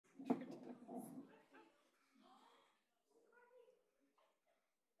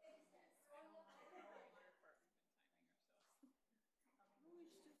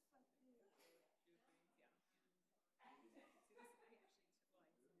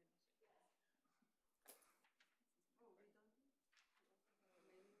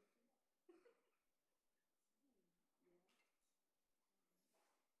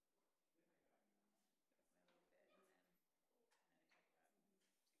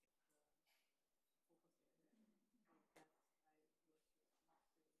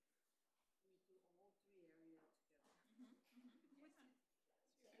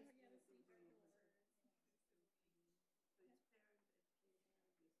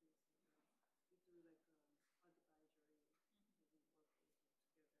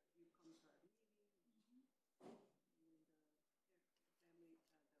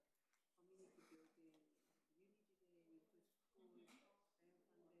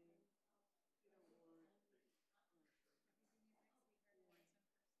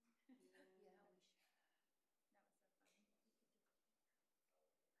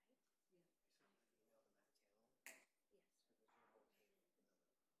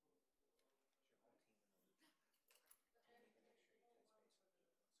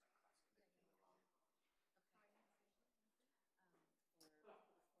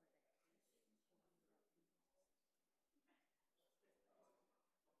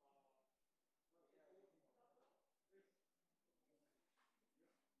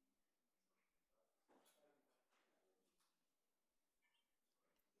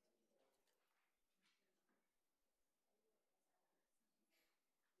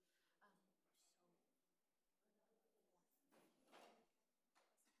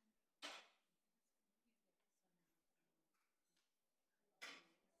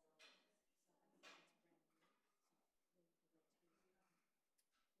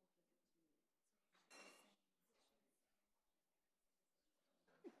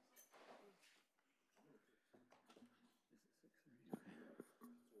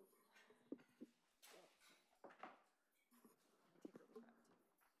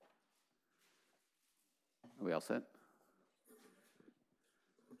we all set?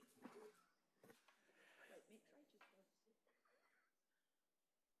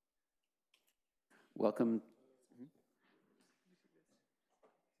 Welcome. I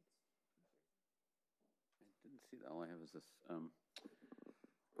didn't see that. All I have is this.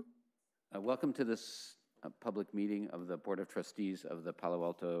 Welcome to this public meeting of the Board of Trustees of the Palo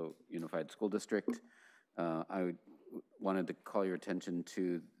Alto Unified School District. I wanted to call your attention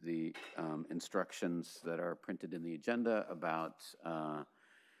to the instructions that are printed in the agenda about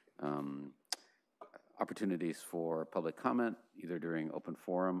opportunities for public comment, either during open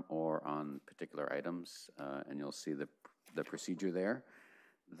forum or on particular items, and you'll see the procedure there.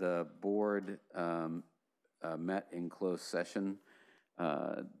 The board met in closed session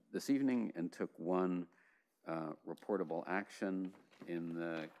this evening and took one reportable action in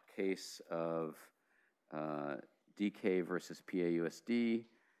the case of DK versus PAUSD,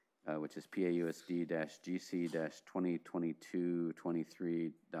 which is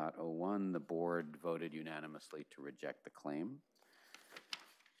PAUSD-GC-2022-23.01. The board voted unanimously to reject the claim.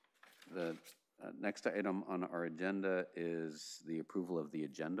 The next item on our agenda is the approval of the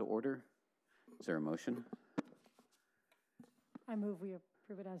agenda order. Is there a motion? I move we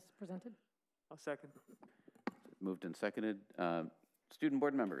approve it as presented. I'll second. Moved and seconded. Student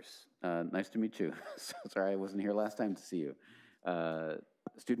board members, nice to meet you. So sorry I wasn't here last time to see you.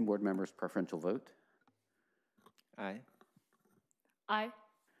 Student board members, preferential vote? Aye. Aye.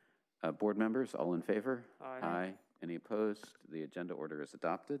 Board members, all in favor? Aye. Aye. Any opposed? The agenda order is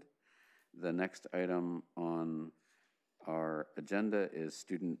adopted. The next item on our agenda is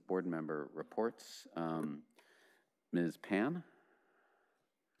student board member reports. Ms. Pan?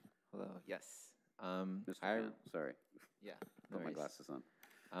 Hello, yes. Ms. Pan, sorry. Yeah. Put my glasses on.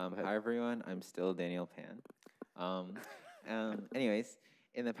 Hi, everyone. I'm still Daniel Pan. Anyways,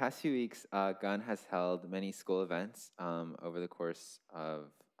 in the past few weeks, GUN has held many school events over the course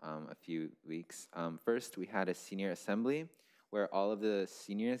of a few weeks. First, we had a senior assembly where all of the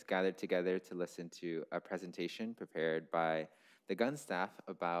seniors gathered together to listen to a presentation prepared by the GUN staff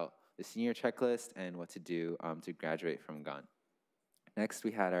about the senior checklist and what to do to graduate from GUN. Next,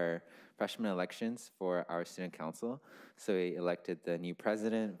 we had our freshman elections for our student council. So we elected the new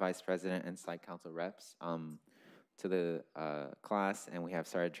president, vice president, and site council reps to the class, and we have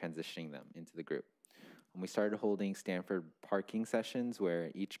started transitioning them into the group. And we started holding Stanford parking sessions where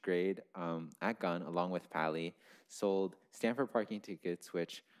each grade at GUN, along with Pally, sold Stanford parking tickets,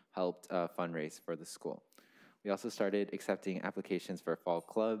 which helped fundraise for the school. We also started accepting applications for fall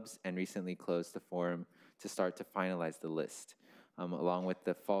clubs and recently closed the forum to start to finalize the list. Along with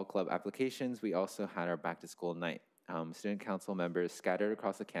the fall club applications, we also had our back to school night. Student council members scattered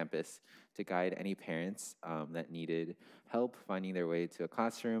across the campus to guide any parents that needed help finding their way to a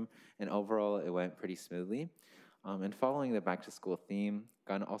classroom, and overall it went pretty smoothly. And following the back to school theme,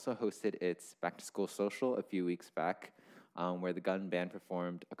 GUN also hosted its back to school social a few weeks back, where the GUN band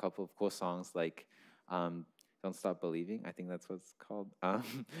performed a couple of cool songs like Don't Stop Believing, I think that's what it's called.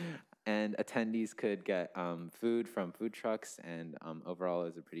 And attendees could get food from food trucks, and overall it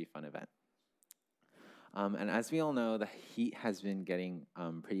was a pretty fun event. And as we all know, the heat has been getting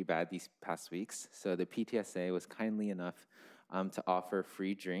pretty bad these past weeks. So the PTSA was kindly enough to offer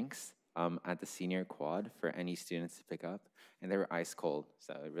free drinks at the senior quad for any students to pick up. And they were ice cold,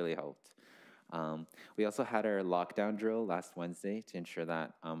 so it really helped. We also had our lockdown drill last Wednesday to ensure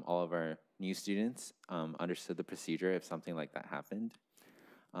that all of our new students understood the procedure if something like that happened.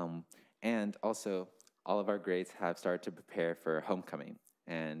 And also, all of our grades have started to prepare for homecoming.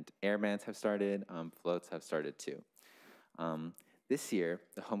 And airbands have started, floats have started too. This year,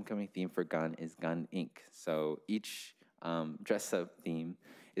 the homecoming theme for GUN is GUN Inc. So each dress-up theme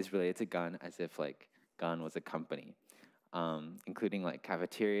is related to GUN as if like GUN was a company, including like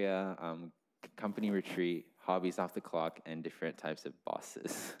cafeteria, company retreat, hobbies off the clock, and different types of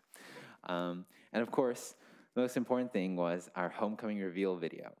bosses. And of course, the most important thing was our homecoming reveal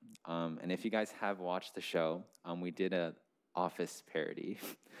video. And if you guys have watched the show, we did a Office parody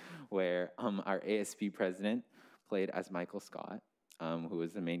where our ASB president played as Michael Scott, who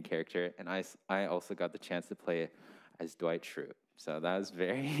was the main character, and I also got the chance to play as Dwight Schrute. So that was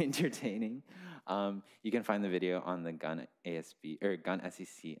very entertaining. You can find the video on the GUN ASB or GUN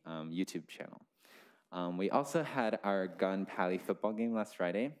SEC YouTube channel. We also had our GUN Pally football game last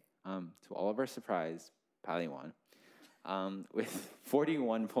Friday. To all of our surprise, Pally won with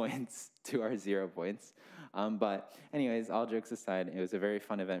 41 points to our 0 points. But anyways, all jokes aside, it was a very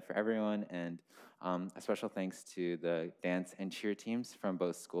fun event for everyone, and a special thanks to the dance and cheer teams from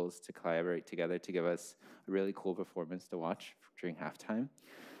both schools to collaborate together to give us a really cool performance to watch during halftime.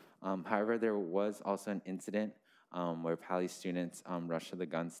 However, there was also an incident where Pali students rushed to the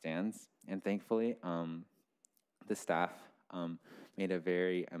gun stands, and thankfully, the staff made a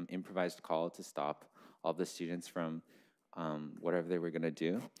very improvised call to stop all the students from whatever they were going to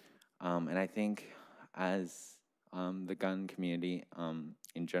do. And I think as the gun community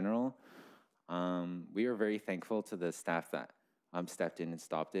in general, we were very thankful to the staff that stepped in and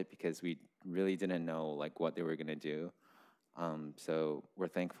stopped it, because we really didn't know like what they were going to do. So we're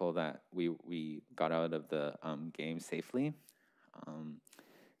thankful that we got out of the game safely.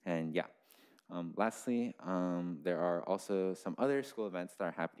 And yeah, lastly, there are also some other school events that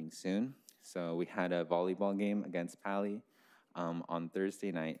are happening soon. So we had a volleyball game against Pali on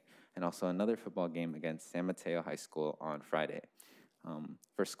Thursday night, and also another football game against San Mateo High School on Friday.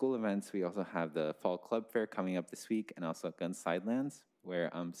 For school events, we also have the Fall Club Fair coming up this week, and also Gun Sidelands, where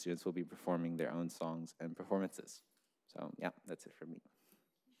students will be performing their own songs and performances. So yeah, that's it for me.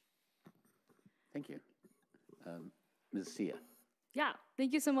 Thank you. Ms. Sia. Yeah,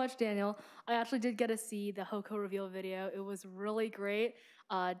 thank you so much, Daniel. I actually did get to see the Hoko reveal video. It was really great.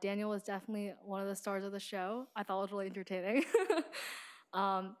 Daniel was definitely one of the stars of the show. I thought it was really entertaining.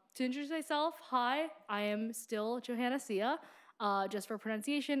 To introduce myself, hi, I am still Johanna Sia. Just for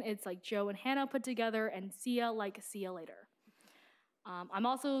pronunciation, it's like Joe and Hannah put together, and Sia like see ya later. I'm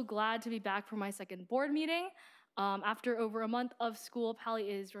also glad to be back for my second board meeting. After over a month of school, Pali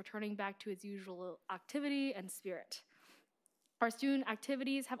is returning back to its usual activity and spirit. Our student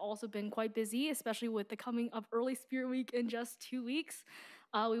activities have also been quite busy, especially with the coming of early Spirit Week in just 2 weeks.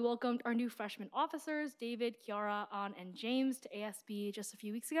 We welcomed our new freshman officers, David, Kiara, An, and James, to ASB just a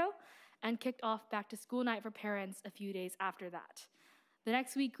few weeks ago, and kicked off back to school night for parents a few days after that. The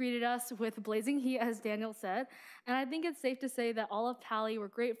next week greeted us with blazing heat, as Daniel said, and I think it's safe to say that all of Pali were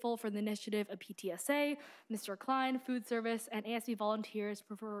grateful for the initiative of PTSA, Mr. Klein, food service, and ASB volunteers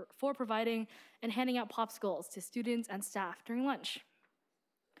for providing and handing out popsicles to students and staff during lunch.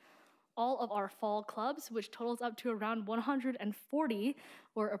 All of our fall clubs, which totals up to around 140,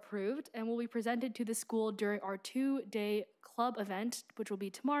 were approved and will be presented to the school during our 2-day club event, which will be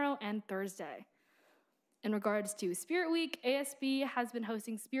tomorrow and Thursday. In regards to Spirit Week, ASB has been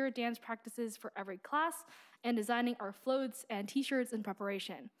hosting spirit dance practices for every class and designing our floats and t-shirts in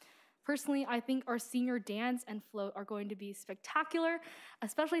preparation. Personally, I think our senior dance and float are going to be spectacular,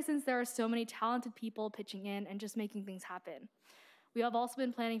 especially since there are so many talented people pitching in and just making things happen. We have also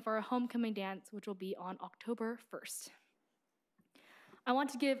been planning for our homecoming dance, which will be on October 1st. I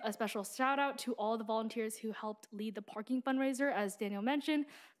want to give a special shout out to all the volunteers who helped lead the parking fundraiser, as Daniel mentioned,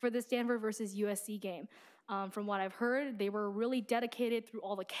 for the Stanford versus USC game. From what I've heard, they were really dedicated through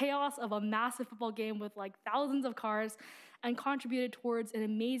all the chaos of a massive football game with like thousands of cars, and contributed towards an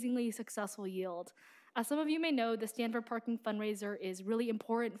amazingly successful yield. As some of you may know, the Stanford Parking Fundraiser is really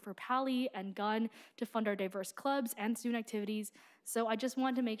important for Pali and Gun to fund our diverse clubs and student activities, so I just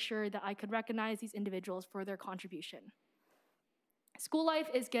wanted to make sure that I could recognize these individuals for their contribution. School life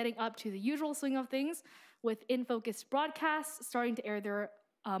is getting up to the usual swing of things, with In Focus broadcasts starting to air their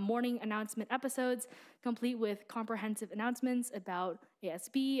morning announcement episodes, complete with comprehensive announcements about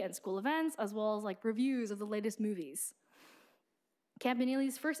ASB and school events, as well as like reviews of the latest movies.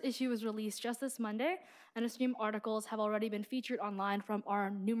 Campanili's first issue was released just this Monday, and esteemed articles have already been featured online from our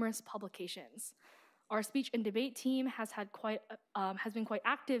numerous publications. Our speech and debate team has been quite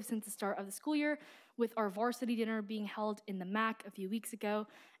active since the start of the school year, with our varsity dinner being held in the MAC a few weeks ago,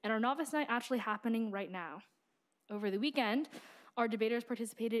 and our novice night actually happening right now. Over the weekend, our debaters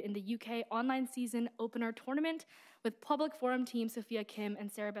participated in the UK online season opener tournament, with public forum team Sophia Kim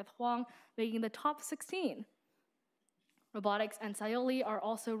and Sarah Beth Huang making the top 16. Robotics and Sayoli are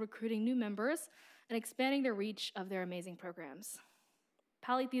also recruiting new members and expanding the reach of their amazing programs.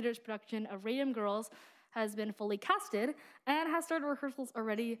 Pali Theater's production of Radium Girls has been fully casted and has started rehearsals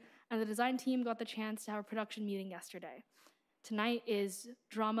already, and the design team got the chance to have a production meeting yesterday. Tonight is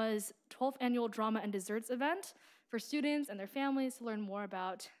Drama's 12th annual Drama and Desserts event for students and their families to learn more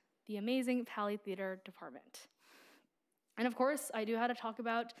about the amazing Pali Theater department. And of course, I do have to talk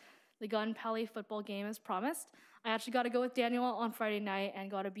about the Gun Pali football game as promised. I actually got to go with Daniel on Friday night and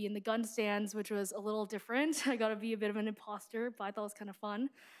got to be in the gun stands, which was a little different. I got to be a bit of an imposter, but I thought it was kind of fun.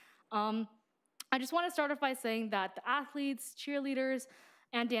 I just want to start off by saying that the athletes, cheerleaders,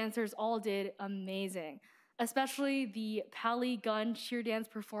 and dancers all did amazing. Especially the Pali Gun cheer dance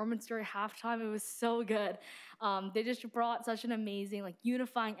performance during halftime. It was so good. They just brought such an amazing, like,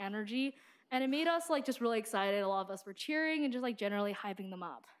 unifying energy, and it made us like just really excited. A lot of us were cheering and just like generally hyping them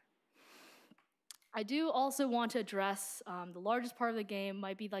up. I do also want to address the largest part of the game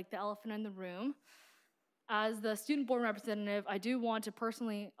might be like the elephant in the room. As the student board representative, I do want to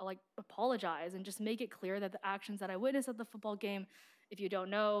personally apologize and just make it clear that the actions that I witnessed at the football game, if you don't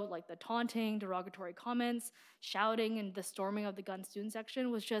know, like the taunting, derogatory comments, shouting, and the storming of the gun student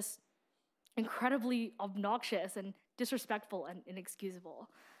section was just incredibly obnoxious and disrespectful and inexcusable.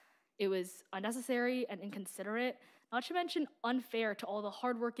 It was unnecessary and inconsiderate, not to mention unfair to all the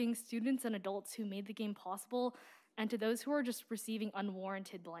hardworking students and adults who made the game possible and to those who are just receiving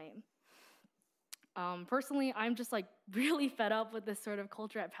unwarranted blame. Personally, I'm just really fed up with this sort of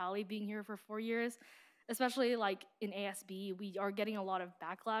culture at Pali, being here for 4 years, especially in ASB. We are getting a lot of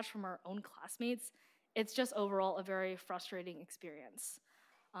backlash from our own classmates. It's just overall a very frustrating experience.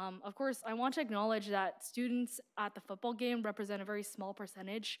 Of course, I want to acknowledge that students at the football game represent a very small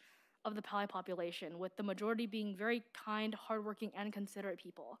percentage of the Pali population, with the majority being very kind, hardworking, and considerate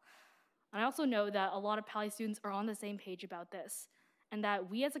people. And I also know that a lot of Pali students are on the same page about this, and that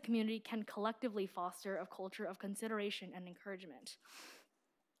we as a community can collectively foster a culture of consideration and encouragement.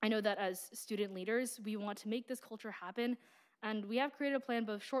 I know that as student leaders, we want to make this culture happen, and we have created a plan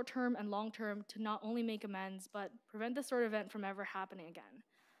both short-term and long-term to not only make amends, but prevent this sort of event from ever happening again.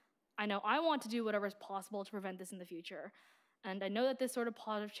 I know I want to do whatever is possible to prevent this in the future, and I know that this sort of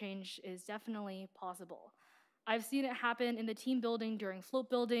positive change is definitely possible. I've seen it happen in the team building during float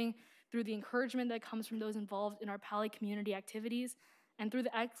building, through the encouragement that comes from those involved in our Pali community activities, and through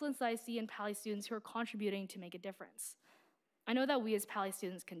the excellence that I see in Pali students who are contributing to make a difference. I know that we as Pali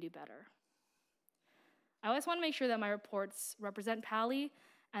students can do better. I always want to make sure that my reports represent Pali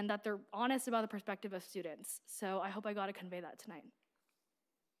and that they're honest about the perspective of students. So I hope I got to convey that tonight.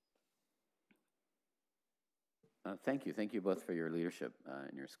 Thank you. Thank you both for your leadership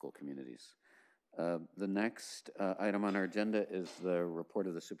in your school communities. The next item on our agenda is the report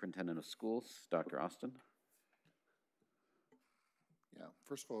of the superintendent of schools, Dr. Austin. Yeah,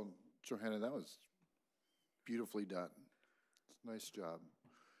 first of all, Johanna, that was beautifully done. Nice job.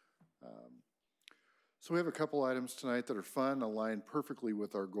 So we have a couple items tonight that are fun, align perfectly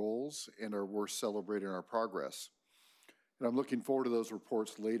with our goals, and are worth celebrating our progress. And I'm looking forward to those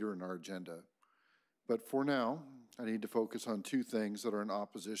reports later in our agenda. But for now, I need to focus on two things that are in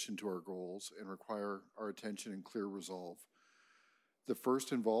opposition to our goals and require our attention and clear resolve. The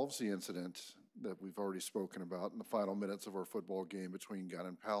first involves the incident that we've already spoken about in the final minutes of our football game between Gunn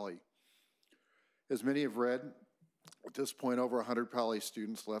and Pali. As many have read, at this point, over 100 Pali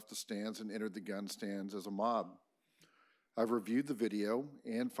students left the stands and entered the Gunn stands as a mob. I've reviewed the video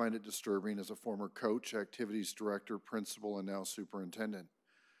and find it disturbing as a former coach, activities director, principal, and now superintendent.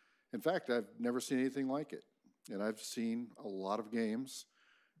 In fact, I've never seen anything like it. And I've seen a lot of games,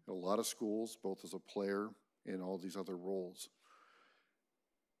 a lot of schools, both as a player and all these other roles.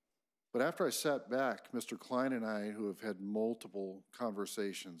 But after I sat back, Mr. Klein and I, who have had multiple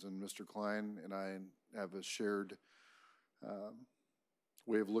conversations, and Mr. Klein and I have a shared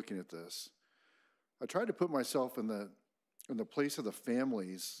way of looking at this, I tried to put myself in the place of the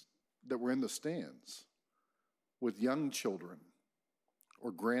families that were in the stands with young children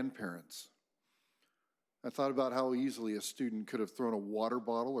or grandparents. I thought about how easily a student could have thrown a water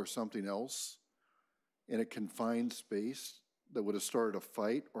bottle or something else in a confined space that would have started a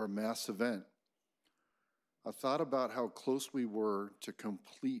fight or a mass event. I thought about how close we were to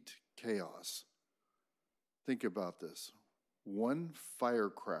complete chaos. Think about this. One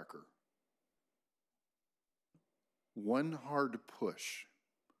firecracker, one hard push,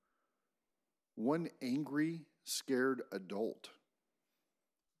 one angry, scared adult,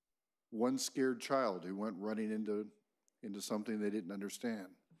 one scared child who went running into something they didn't understand.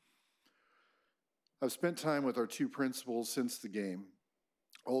 I've spent time with our two principals since the game.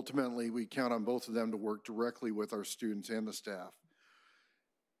 Ultimately, we count on both of them to work directly with our students and the staff.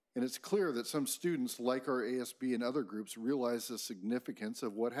 And it's clear that some students, like our ASB and other groups, realize the significance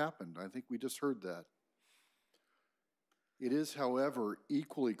of what happened. I think we just heard that. It is, however,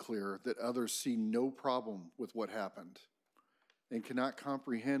 equally clear that others see no problem with what happened and cannot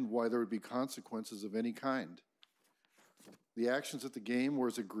comprehend why there would be consequences of any kind. The actions at the game were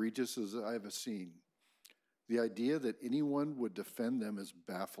as egregious as I have seen. The idea that anyone would defend them is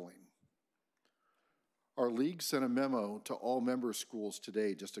baffling. Our league sent a memo to all member schools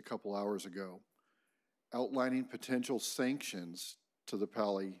today, just a couple hours ago, outlining potential sanctions to the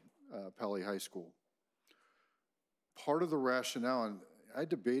Pali High School. Part of the rationale, and I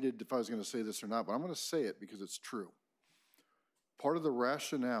debated if I was going to say this or not, but I'm going to say it because it's true. Part of the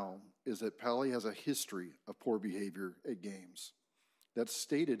rationale is that Pali has a history of poor behavior at games. That's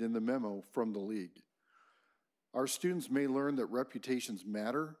stated in the memo from the league. Our students may learn that reputations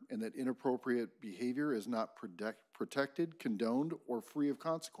matter and that inappropriate behavior is not protected, condoned, or free of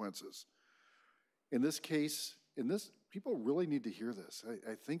consequences. In this case, people really need to hear this.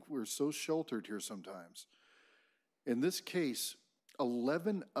 I think we're so sheltered here sometimes. In this case,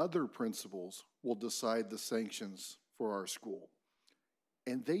 11 other principals will decide the sanctions for our school.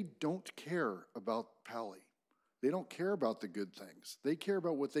 And they don't care about Pally. They don't care about the good things. They care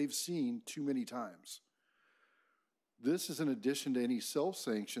about what they've seen too many times. This is in addition to any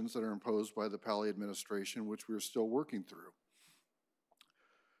self-sanctions that are imposed by the Pally administration, which we're still working through.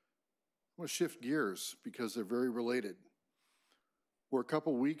 I want to shift gears because they're very related. We're a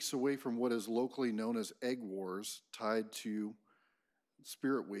couple weeks away from what is locally known as Egg Wars, tied to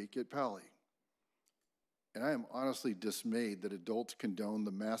Spirit Week at Pally. And I am honestly dismayed that adults condone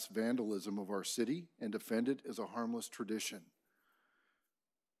the mass vandalism of our city and defend it as a harmless tradition.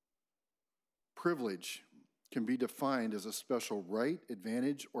 Privilege can be defined as a special right,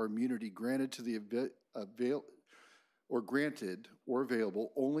 advantage, or immunity granted to the granted or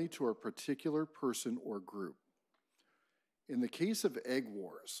available only to a particular person or group. In the case of Egg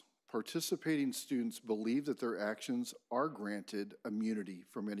Wars, participating students believe that their actions are granted immunity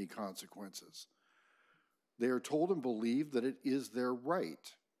from any consequences. They are told and believe that it is their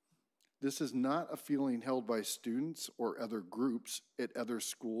right. This is not a feeling held by students or other groups at other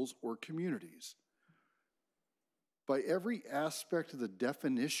schools or communities. By every aspect of the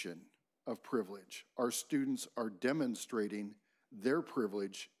definition of privilege, our students are demonstrating their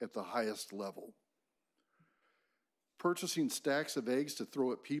privilege at the highest level. Purchasing stacks of eggs to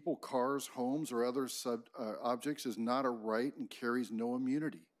throw at people, cars, homes, or other objects is not a right and carries no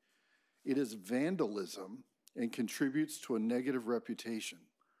immunity. It is vandalism and contributes to a negative reputation.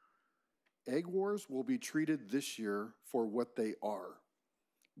 Egg Wars will be treated this year for what they are.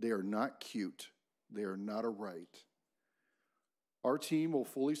 They are not cute. They are not a right. Our team will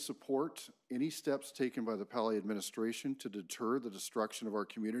fully support any steps taken by the Pally administration to deter the destruction of our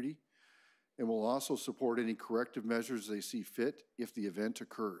community, and will also support any corrective measures they see fit if the event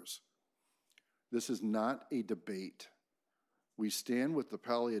occurs. This is not a debate. We stand with the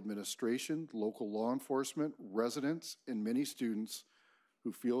Pally administration, local law enforcement, residents, and many students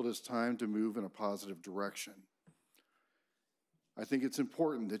who feel it is time to move in a positive direction. I think it's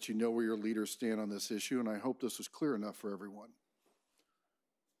important that you know where your leaders stand on this issue, and I hope this was clear enough for everyone.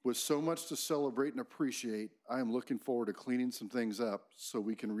 With so much to celebrate and appreciate, I am looking forward to cleaning some things up so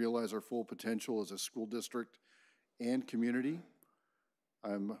we can realize our full potential as a school district and community.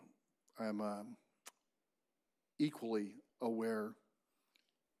 I'm equally aware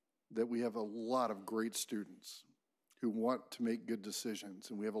that we have a lot of great students who want to make good decisions,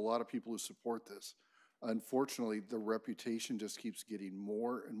 and we have a lot of people who support this. Unfortunately, the reputation just keeps getting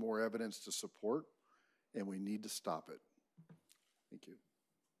more and more evidence to support, and we need to stop it. Thank you.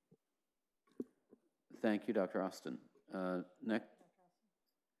 Thank you, Dr. Austin.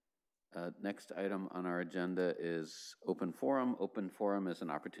 Next item on our agenda is open forum. Open forum is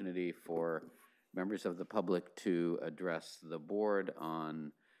an opportunity for members of the public to address the board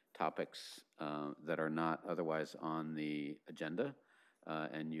on topics that are not otherwise on the agenda.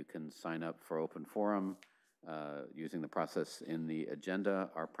 And you can sign up for open forum using the process in the agenda.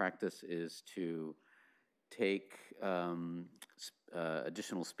 Our practice is to take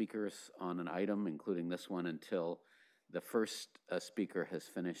additional speakers on an item, including this one, until the first speaker has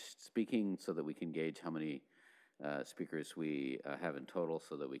finished speaking, so that we can gauge how many speakers we have in total,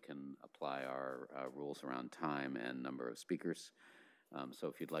 so that we can apply our rules around time and number of speakers. So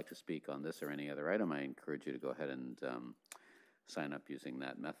if you'd like to speak on this or any other item, I encourage you to go ahead and sign up using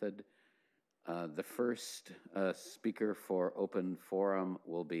that method. The first speaker for open forum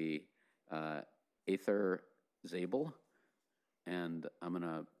will be Aether Zabel, and I'm going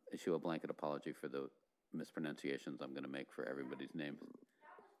to issue a blanket apology for the mispronunciations I'm going to make for everybody's names.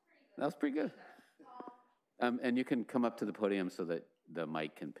 That was pretty good. And you can come up to the podium so that the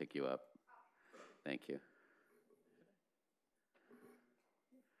mic can pick you up. Thank you.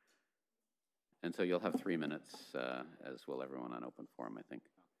 And so you'll have 3 minutes, as will everyone on open forum, I think.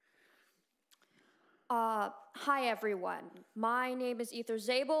 Hi, everyone. My name is Aether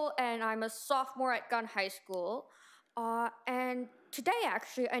Zabel, and I'm a sophomore at Gunn High School. And today,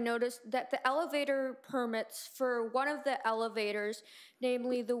 actually, I noticed that the elevator permits for one of the elevators,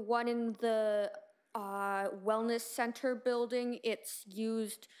 namely the one in the Wellness Center building, it's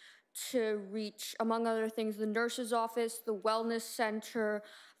used to reach, among other things, the nurse's office, the Wellness Center,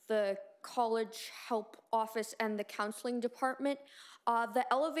 the college help office, and the counseling department. The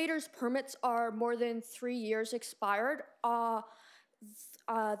elevator's permits are more than 3 years expired. The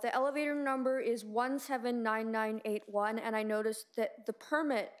elevator number is 179981, and I noticed that the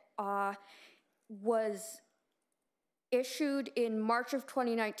permit was issued in March of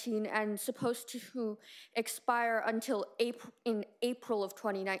 2019 and supposed to expire until April of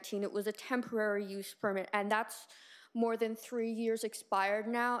 2019. It was a temporary use permit, and that's more than 3 years expired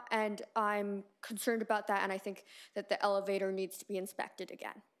now, and I'm concerned about that, and I think that the elevator needs to be inspected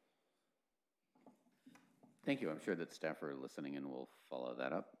again. Thank you. I'm sure that staff are listening and will follow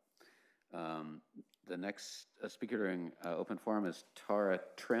that up. The next speaker during open forum is Tara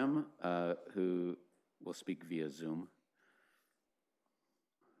Trim, who will speak via Zoom.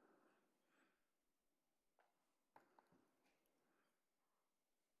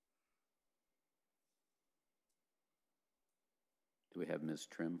 Do we have Ms.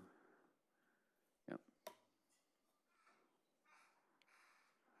 Trim? Yep.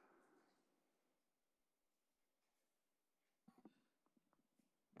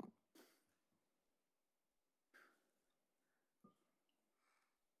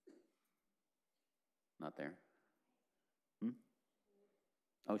 Not there?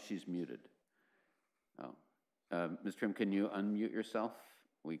 Oh, she's muted. Oh. Ms. Trim, can you unmute yourself?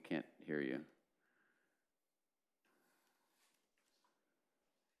 We can't hear you.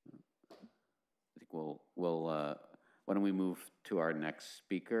 I think why don't we move to our next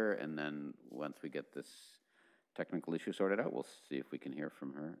speaker, and then once we get this technical issue sorted out, we'll see if we can hear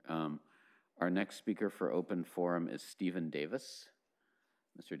from her. Our next speaker for open forum is Stephen Davis.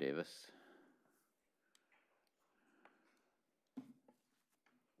 Mr. Davis.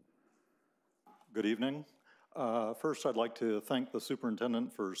 Good evening. First, I'd like to thank the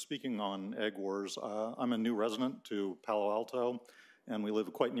superintendent for speaking on Egg Wars. I'm a new resident to Palo Alto, and we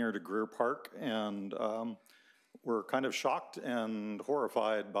live quite near to Greer Park, and we're kind of shocked and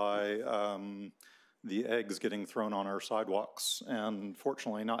horrified by the eggs getting thrown on our sidewalks, and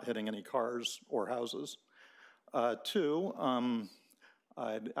fortunately not hitting any cars or houses. Two,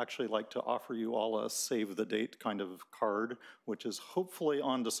 I'd actually like to offer you all a save the date kind of card, which is hopefully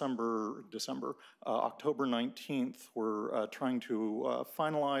on October 19th. We're trying to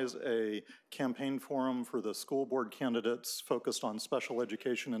finalize a campaign forum for the school board candidates focused on special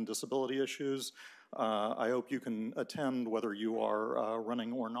education and disability issues. I hope you can attend whether you are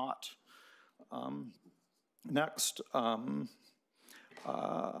running or not. Next, I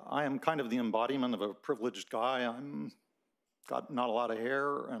am kind of the embodiment of a privileged guy. I'm got not a lot of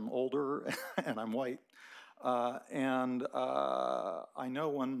hair, I'm older, and I'm white. I know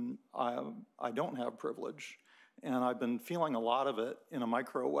when I don't have privilege, and I've been feeling a lot of it in a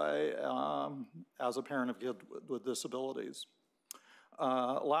micro way as a parent of kids with disabilities.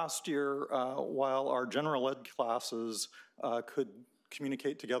 Last year, while our general ed classes could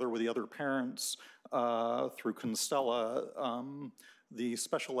communicate together with the other parents through Constella, the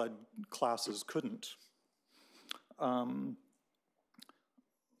special ed classes couldn't.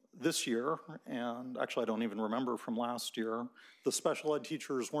 This year, and actually I don't even remember from last year, the special ed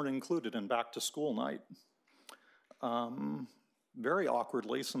teachers weren't included in back to school night. Very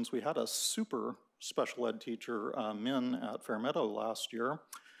awkwardly, since we had a super special ed teacher, Min, at Fairmeadow last year,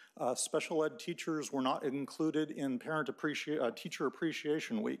 special ed teachers were not included in Teacher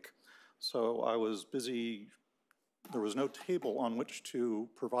Appreciation Week. So I was busy, there was no table on which to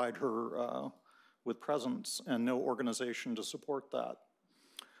provide her with presents and no organization to support that.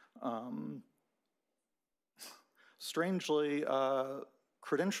 Strangely,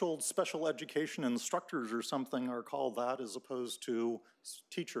 credentialed special education instructors or something are called that as opposed to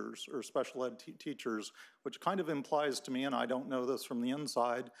teachers or special ed teachers, which kind of implies to me, and I don't know this from the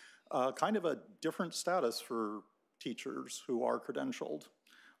inside, kind of a different status for teachers who are credentialed.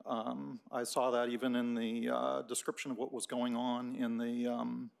 I saw that even in the description of what was going on in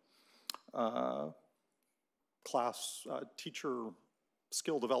the class teacher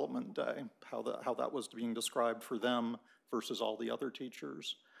skill development day, how that was being described for them versus all the other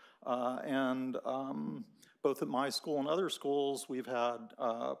teachers. Both at my school and other schools, we've had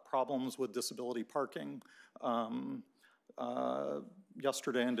problems with disability parking.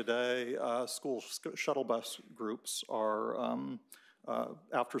 Yesterday and today, school shuttle bus groups are,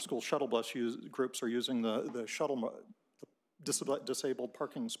 after school shuttle bus groups are using the disabled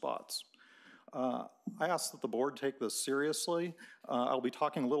parking spots. I ask that the board take this seriously. I'll be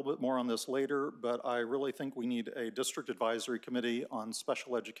talking a little bit more on this later, but I really think we need a district advisory committee on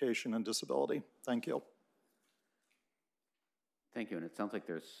special education and disability. Thank you. Thank you, and it sounds like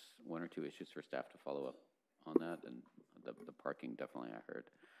there's one or two issues for staff to follow up on that, and the parking definitely I heard.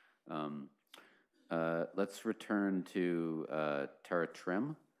 Let's return to Tara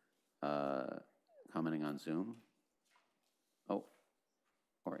Trim, commenting on Zoom. Oh,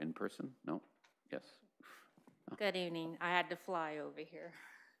 or in person? No? Yes. Good evening. I had to fly over here,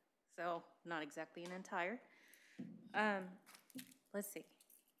 so not exactly an entire. Let's see.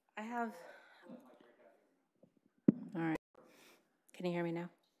 I have. All right. Can you hear me now?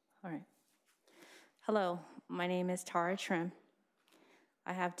 All right. Hello, my name is Tara Trim.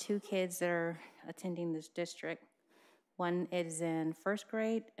 I have 2 kids that are attending this district. One is in 1st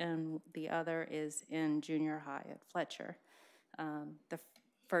grade and the other is in junior high at Fletcher. The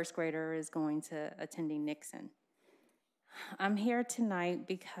 1st grader is going to attending Nixon. I'm here tonight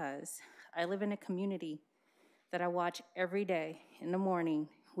because I live in a community that I watch every day in the morning.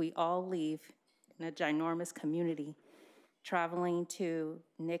 We all leave in a ginormous community traveling to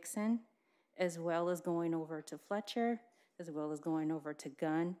Nixon, as well as going over to Fletcher, as well as going over to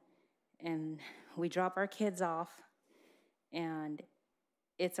Gunn. And we drop our kids off, and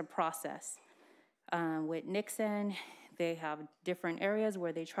it's a process. With Nixon, they have different areas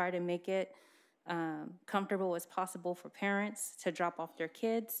where they try to make it comfortable as possible for parents to drop off their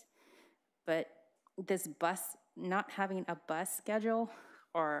kids. But this bus, not having a bus schedule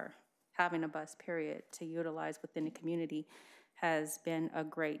or having a bus period to utilize within the community has been a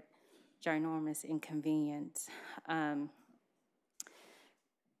great, ginormous inconvenience.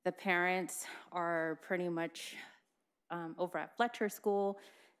 The parents are pretty much over at Fletcher School.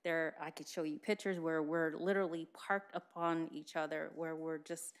 I could show you pictures where we're literally parked upon each other, where we're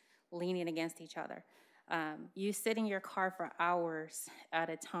just leaning against each other. You sit in your car for hours at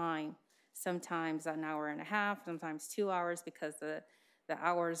a time, sometimes an hour and a half, sometimes 2 hours, because the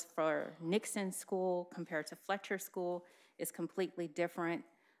hours for Nixon School compared to Fletcher School is completely different.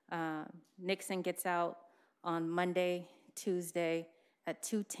 Nixon gets out on Monday, Tuesday at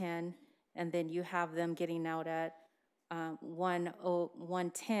 2:10, and then you have them getting out at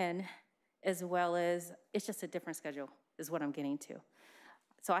 1:10, as well as, it's just a different schedule is what I'm getting to.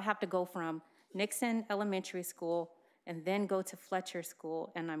 So I have to go from Nixon Elementary School and then go to Fletcher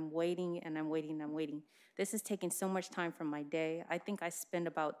School, and I'm waiting and I'm waiting and I'm waiting. This is taking so much time from my day. I think I spend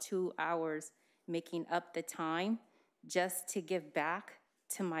about 2 hours making up the time just to give back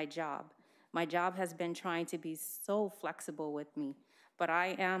to my job. My job has been trying to be so flexible with me, but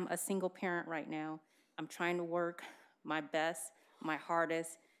I am a single parent right now. I'm trying to work my best, my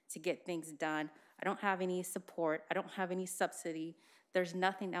hardest to get things done. I don't have any support. I don't have any subsidy. There's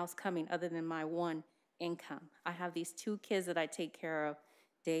nothing else coming other than my one income. I have these 2 kids that I take care of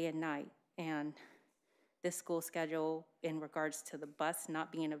day and night, and this school schedule in regards to the bus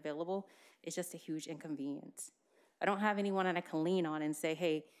not being available is just a huge inconvenience. I don't have anyone that I can lean on and say,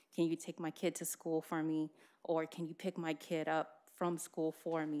 hey, can you take my kid to school for me? Or can you pick my kid up from school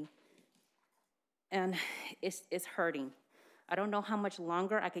for me? And it's hurting. I don't know how much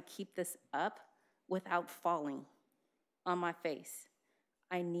longer I could keep this up without falling on my face.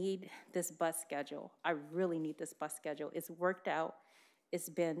 I need this bus schedule. I really need this bus schedule. It's worked out. It's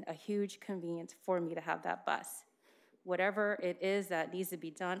been a huge convenience for me to have that bus. Whatever it is that needs to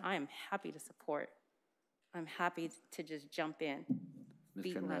be done, I am happy to support. I'm happy to just jump in.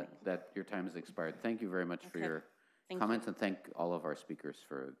 Ms. Trim, that your time has expired. Thank you very much for your comments, and thank all of our speakers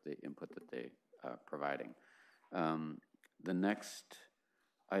for the input that they are providing. The next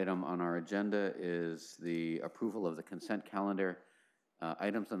item on our agenda is the approval of the consent calendar.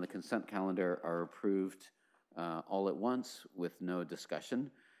 Items on the consent calendar are approved all at once with no discussion.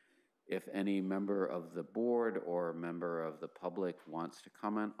 If any member of the board or member of the public wants to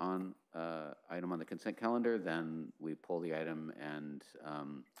comment on item on the consent calendar, then we pull the item and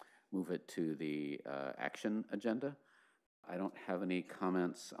move it to the action agenda. I don't have any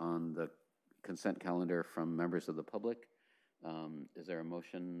comments on the consent calendar from members of the public. Is there a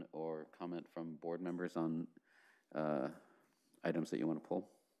motion or comment from board members on items that you want to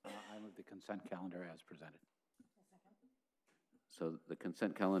pull? I move the consent calendar as presented. So the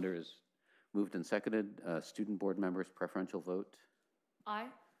consent calendar is moved and seconded. Student board members, preferential vote. Aye.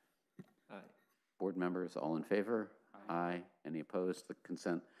 Aye. Board members, all in favor? Aye. Any opposed? The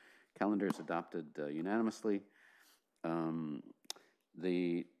consent calendar is adopted unanimously.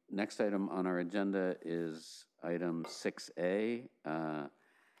 The next item on our agenda is item 6A,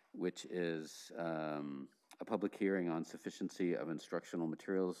 which is a public hearing on sufficiency of instructional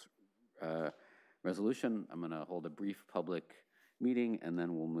materials resolution. I'm going to hold a brief public meeting, and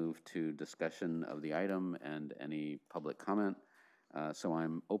then we'll move to discussion of the item and any public comment. So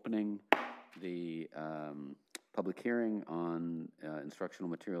I'm opening the public hearing on instructional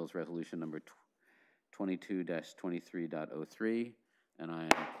materials resolution number 22-23.03, and I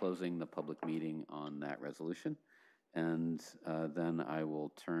am closing the public meeting on that resolution. And then I will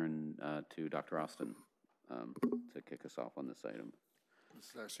turn to Dr. Austin to kick us off on this item.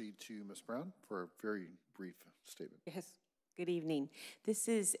 This is actually to Ms. Brown for a very brief statement. Yes, good evening. This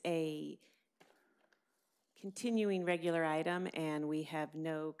is a continuing regular item, and we have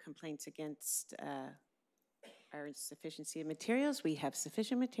no complaints against our sufficiency of materials. We have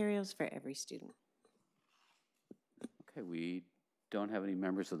sufficient materials for every student. Okay, we don't have any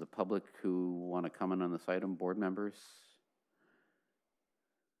members of the public who want to comment on this item. Board members?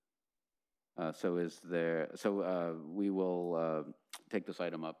 We will take this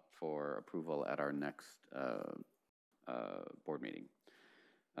item up for approval at our next board meeting.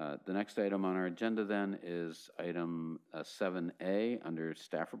 The next item on our agenda then is item 7A under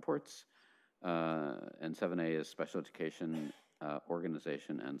staff reports. And 7A is special education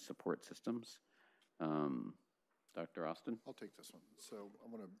organization and support systems. Dr. Austin? I'll take this one. So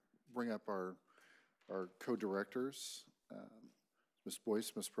I'm going to bring up our co-directors, Ms.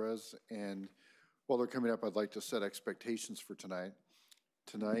 Boyce, Ms. Perez, and while they're coming up, I'd like to set expectations for tonight.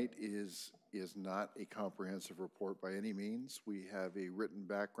 Tonight is not a comprehensive report by any means. We have a written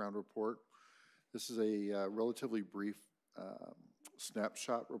background report. This is a relatively brief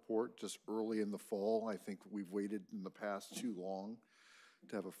snapshot report, just early in the fall. I think we've waited in the past too long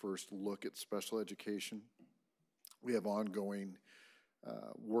to have a first look at special education. We have ongoing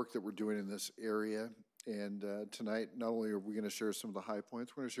work that we're doing in this area. And tonight, not only are we going to share some of the high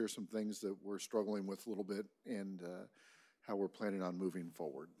points, we're going to share some things that we're struggling with a little bit and how we're planning on moving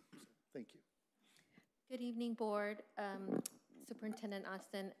forward. So, thank you. Good evening, Board. Superintendent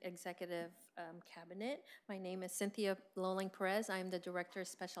Austin, Executive Cabinet. My name is Cynthia Lowling Perez. I'm the Director of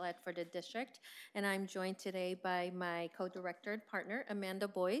Special Ed for the district, and I'm joined today by my co-director and partner, Amanda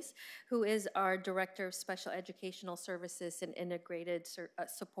Boyce, who is our Director of Special Educational Services and Integrated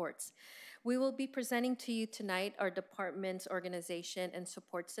Supports. We will be presenting to you tonight our department's organization and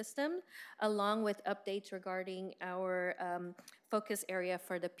support system, along with updates regarding our focus area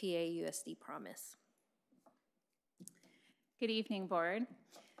for the PAUSD Promise. Good evening, Board.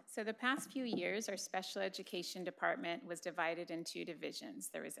 So the past few years, our special education department was divided in two divisions.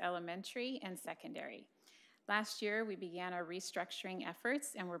 There was elementary and secondary. Last year, we began our restructuring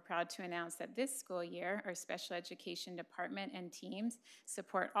efforts, and we're proud to announce that this school year, our special education department and teams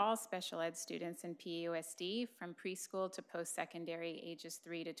support all special ed students in PAUSD from preschool to post-secondary ages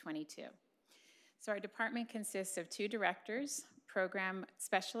 3 to 22. So our department consists of 2 directors, program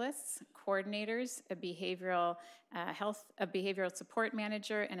specialists, coordinators, a behavioral support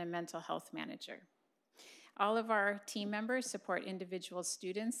manager, and a mental health manager. All of our team members support individual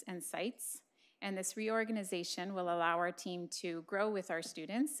students and sites, and this reorganization will allow our team to grow with our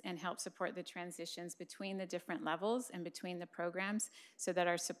students and help support the transitions between the different levels and between the programs so that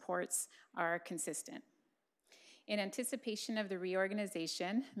our supports are consistent. In anticipation of the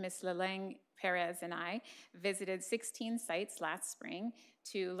reorganization, Ms. Leleng Perez and I visited 16 sites last spring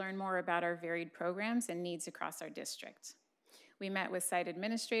to learn more about our varied programs and needs across our district. We met with site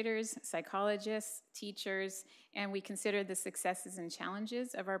administrators, psychologists, teachers, and we considered the successes and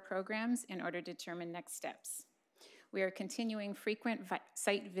challenges of our programs in order to determine next steps. We are continuing frequent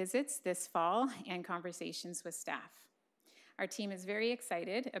site visits this fall and conversations with staff. Our team is very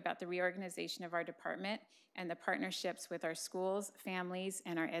excited about the reorganization of our department and the partnerships with our schools, families,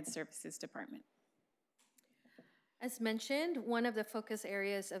 and our Ed Services department. As mentioned, one of the focus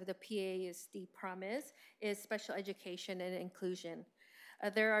areas of the PAUSD Promise is special education and inclusion.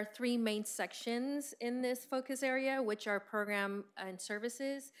 There are 3 main sections in this focus area, which are program and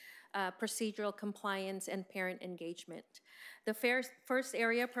services, procedural compliance, and parent engagement. The first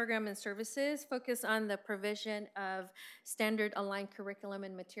area, program and services, focus on the provision of standard aligned curriculum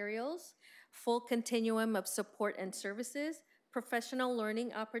and materials, full continuum of support and services, professional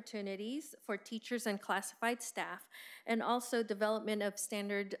learning opportunities for teachers and classified staff, and also development of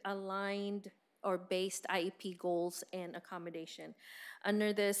standard aligned or based IEP goals and accommodation.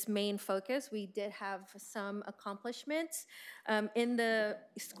 Under this main focus, we did have some accomplishments. In the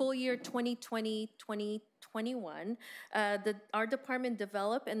school year 2020-2021, our department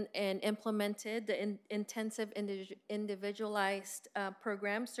developed and implemented the intensive individualized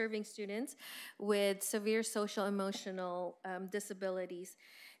program serving students with severe social emotional disabilities.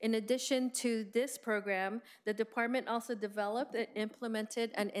 In addition to this program, the department also developed and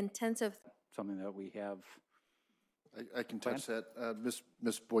implemented an intensive Something that we have. I can touch that.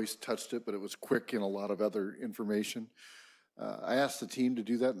 Ms. Boyce touched it, but it was quick and a lot of other information. I asked the team to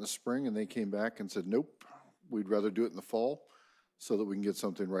do that in the spring, and they came back and said, nope, we'd rather do it in the fall so that we can get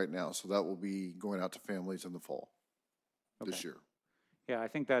something right now. So that will be going out to families in the fall this year. Yeah, I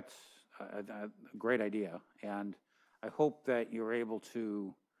think that's a great idea. And I hope that you're able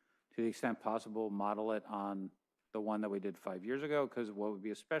to the extent possible, model it on the one that we did 5 years ago, because what would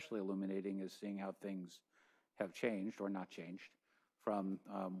be especially illuminating is seeing how things have changed or not changed from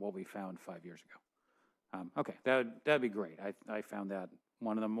what we found 5 years ago. Okay, that'd be great. I found that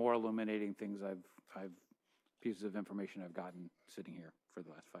one of the more illuminating things pieces of information I've gotten sitting here for the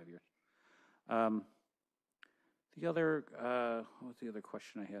last 5 years. The other, what was the other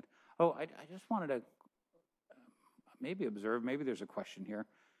question I had? Oh, I just wanted to maybe observe, maybe there's a question here.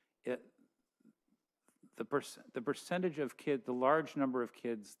 The percentage of kids, the large number of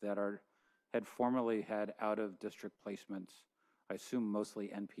kids that had formerly had out-of-district placements, I assume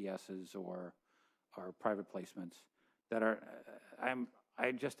mostly NPSs or private placements, that are,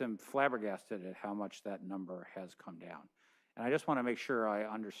 I just am flabbergasted at how much that number has come down. And I just want to make sure I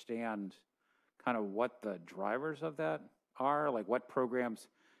understand kind of what the drivers of that are, like what programs,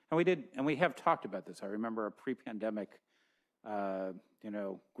 and we have talked about this. I remember a pre-pandemic,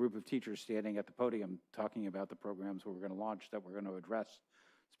 group of teachers standing at the podium talking about the programs we were going to launch that we're going to address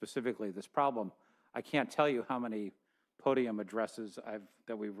specifically this problem. I can't tell you how many podium addresses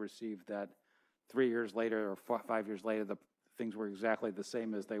that we've received that 3 years later or 5 years later, the things were exactly the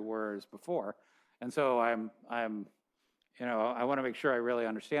same as they were as before. And so I want to make sure I really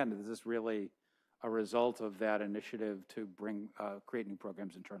understand, is this really a result of that initiative to create new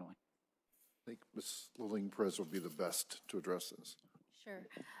programs internally? I think Ms. Lilling-Perez will be the best to address this.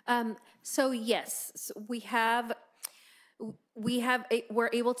 Sure. So yes, we're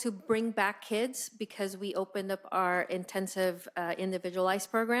able to bring back kids because we opened up our intensive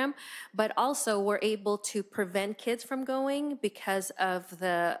individualized program, but also we're able to prevent kids from going because of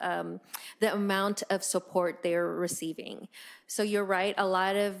the amount of support they're receiving. So you're right, a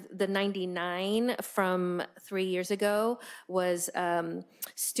lot of the 99 from 3 years ago was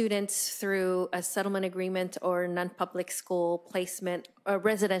students through a settlement agreement or non-public school placement,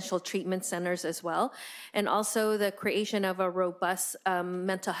 residential treatment centers as well. And also the creation of a robust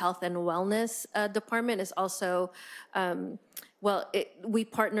mental health and wellness department is also, we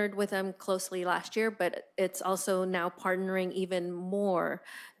partnered with them closely last year, but it's also now partnering even more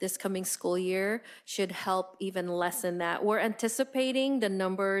this coming school year should help even lessen that. We're anticipating the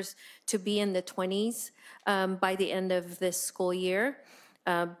numbers to be in the 20s by the end of this school year.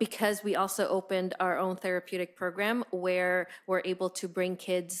 Because we also opened our own therapeutic program where we're able to bring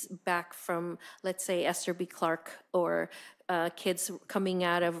kids back from, let's say, Esther B. Clark or kids coming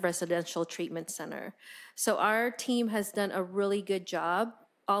out of residential treatment center. So our team has done a really good job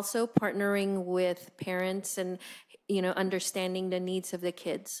also partnering with parents and, understanding the needs of the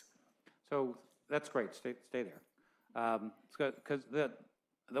kids. So that's great, stay there. Because the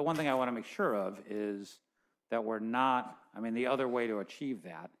one thing I want to make sure of is that we're not, the other way to achieve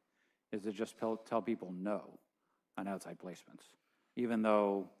that is to just tell people no on outside placements, even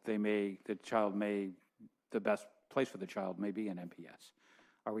though the best place for the child may be an MPS.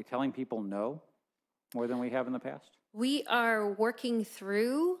 Are we telling people no more than we have in the past? We are working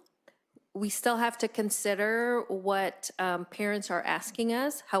through. We still have to consider what parents are asking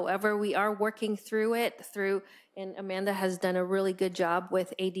us. However, we are working through it and Amanda has done a really good job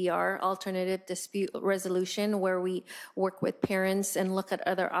with ADR, Alternative Dispute Resolution, where we work with parents and look at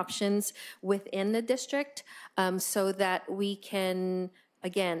other options within the district so that we can,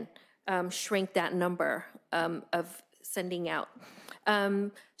 again, shrink that number of sending out.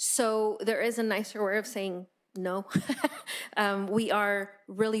 So there is a nicer way of saying no. We are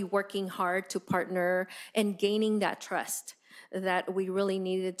really working hard to partner and gaining that trust that we really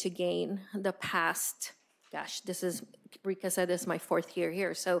needed to gain the past. Gosh, Rika said this is my 4th year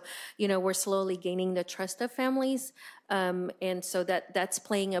here. So, we're slowly gaining the trust of families. And so that's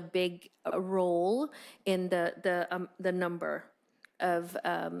playing a big role in the number of,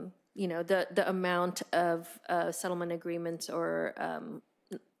 the amount of settlement agreements or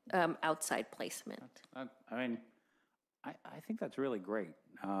outside placement. I think that's really great.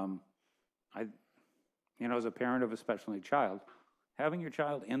 As a parent of a special needs child, having your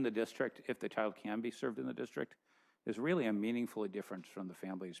child in the district, if the child can be served in the district, is really a meaningfully difference from the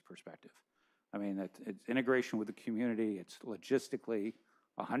family's perspective. It's integration with the community. It's logistically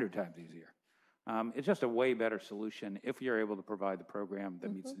 100 times easier. It's just a way better solution if you're able to provide the program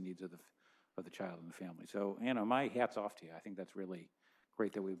that meets the needs of the child and the family. So, my hat's off to you. I think that's really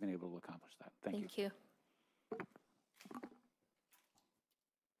great that we've been able to accomplish that. Thank you. Thank you.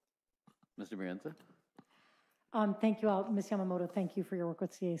 Mr. Brienza? Thank you all. Ms. Yamamoto, thank you for your work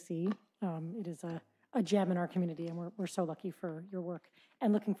with CAC. It is a gem in our community, and we're so lucky for your work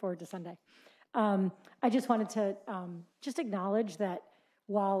and looking forward to Sunday. I just wanted to just acknowledge that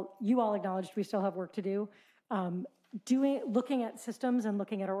while you all acknowledged we still have work to do, looking at systems and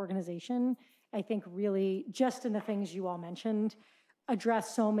looking at our organization, I think really just in the things you all mentioned,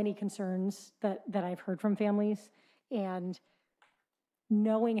 address so many concerns that I've heard from families. And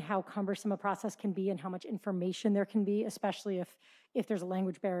knowing how cumbersome a process can be and how much information there can be, especially if there's a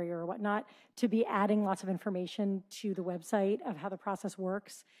language barrier or whatnot, to be adding lots of information to the website of how the process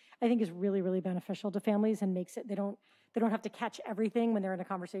works, I think is really, really beneficial to families and makes it, they don't have to catch everything when they're in a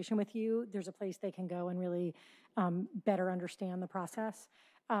conversation with you. There's a place they can go and really better understand the process.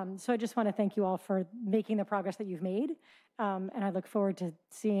 So I just want to thank you all for making the progress that you've made. And I look forward to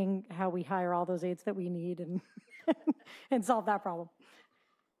seeing how we hire all those aides that we need and, and solve that problem.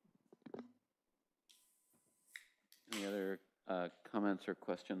 Any other comments or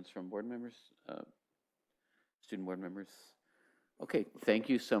questions from board members, student board members? Okay, thank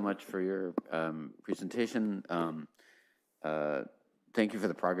you so much for your presentation. Thank you for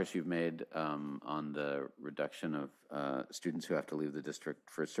the progress you've made on the reduction of students who have to leave the district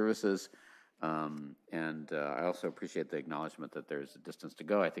for services. I also appreciate the acknowledgement that there's a distance to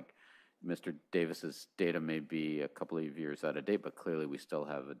go. I think Mr. Davis's data may be a couple of years out of date, but clearly we still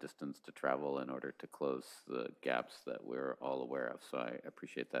have a distance to travel in order to close the gaps that we're all aware of. So I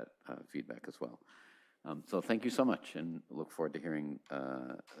appreciate that feedback as well. So thank you so much, and look forward to hearing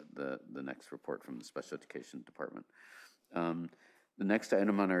the next report from the Special Education Department. The next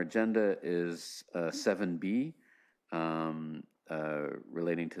item on our agenda is 7B,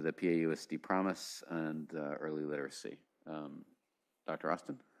 relating to the PAUSD promise and early literacy. Dr.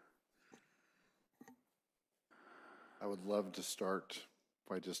 Austin? I would love to start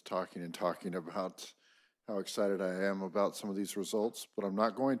by just talking about how excited I am about some of these results, but I'm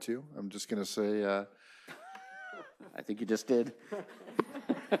not going to. I'm just going to say... I think you just did.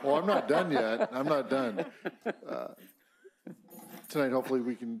 Well, I'm not done yet. I'm not done. Tonight, hopefully,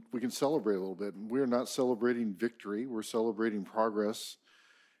 we can celebrate a little bit. We're not celebrating victory. We're celebrating progress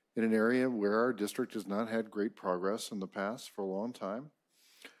in an area where our district has not had great progress in the past for a long time.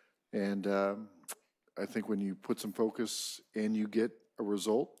 And I think when you put some focus and you get a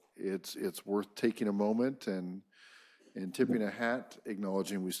result, it's worth taking a moment and tipping a hat,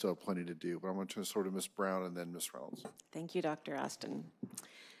 acknowledging we still have plenty to do. But I'm going to turn this over to Ms. Brown and then Ms. Reynolds. Thank you, Dr. Austin.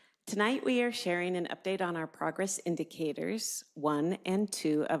 Tonight, we are sharing an update on our progress indicators 1 and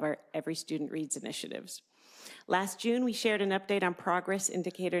 2 of our Every Student Reads initiatives. Last June, we shared an update on progress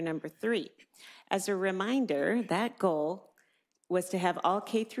indicator number 3. As a reminder, that goal was to have all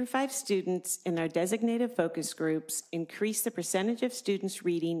K-5 students in our designated focus groups increase the percentage of students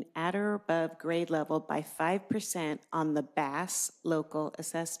reading at or above grade level by 5% on the BASS local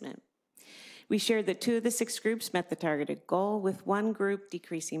assessment. We shared that 2 of the 6 groups met the targeted goal, with 1 group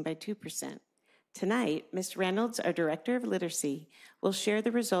decreasing by 2%. Tonight, Ms. Reynolds, our Director of Literacy, will share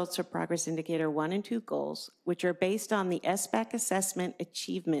the results of Progress Indicator 1 and 2 goals, which are based on the SBAC assessment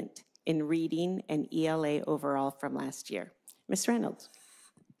achievement in reading and ELA overall from last year. Ms. Reynolds.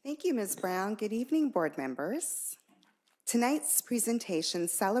 Thank you, Ms. Brown. Good evening, board members. Tonight's presentation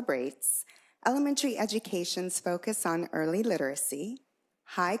celebrates elementary education's focus on early literacy,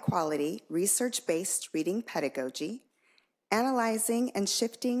 high-quality, research-based reading pedagogy, analyzing and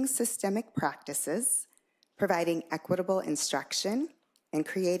shifting systemic practices, providing equitable instruction, and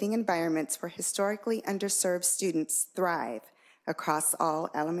creating environments where historically underserved students thrive across all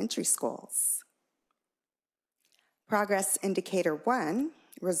elementary schools. Progress Indicator 1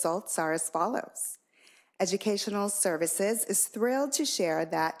 results are as follows. Educational Services is thrilled to share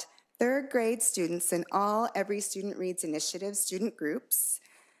that 3rd grade students in all Every Student Reads initiative student groups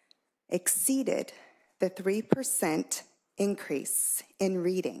exceeded the 3% increase in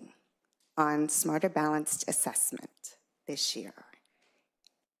reading on Smarter Balanced Assessment this year.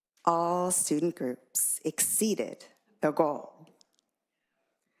 All student groups exceeded the goal.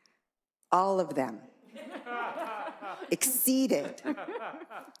 All of them exceeded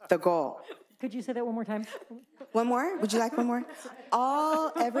the goal. Could you say that one more time? One more? Would you like one more?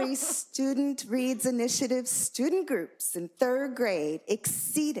 All Every Student Reads initiative student groups in 3rd grade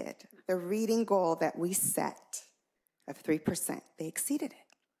exceeded the reading goal that we set of 3%. They exceeded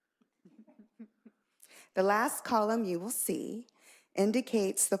it. The last column you will see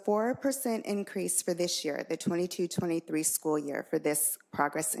indicates the 4% increase for this year, the 22-23 school year, for this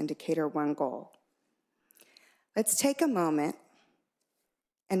Progress Indicator 1 goal. Let's take a moment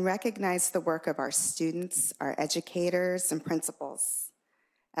and recognize the work of our students, our educators, and principals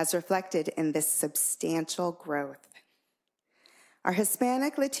as reflected in this substantial growth. Our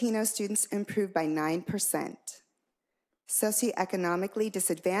Hispanic Latino students improved by 9%. Socioeconomically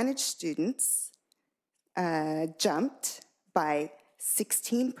disadvantaged students jumped by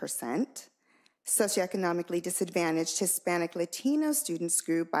 16%. Socioeconomically disadvantaged Hispanic Latino students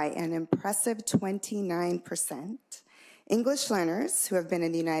grew by an impressive 29%. English learners who have been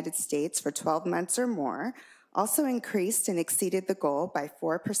in the United States for 12 months or more also increased and exceeded the goal by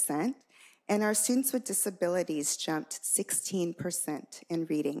 4%, and our students with disabilities jumped 16% in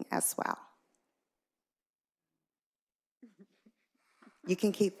reading as well. You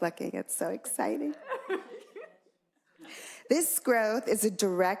can keep looking, it's so exciting. This growth is a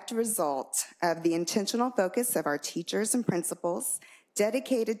direct result of the intentional focus of our teachers and principals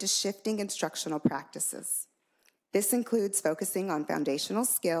dedicated to shifting instructional practices. This includes focusing on foundational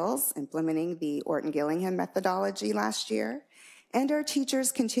skills, implementing the Orton-Gillingham methodology last year, and our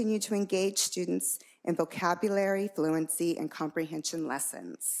teachers continue to engage students in vocabulary, fluency, and comprehension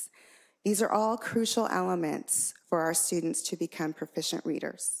lessons. These are all crucial elements for our students to become proficient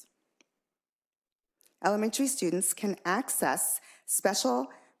readers. Elementary students can access specific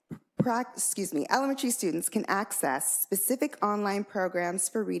online programs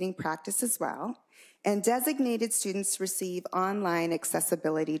for reading practice as well, and designated students receive online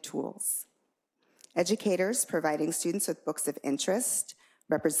accessibility tools. Educators providing students with books of interest,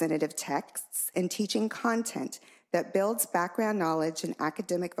 representative texts, and teaching content that builds background knowledge and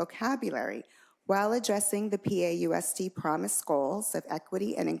academic vocabulary while addressing the PAUSD Promise goals of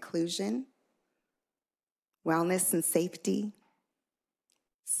equity and inclusion, wellness and safety,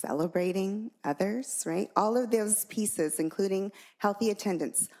 celebrating others, right? All of those pieces, including healthy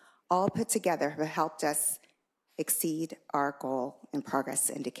attendance, all put together have helped us exceed our goal in Progress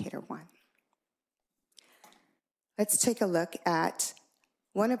Indicator 1. Let's take a look at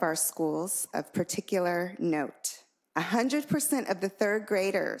one of our schools of particular note. 100% of the third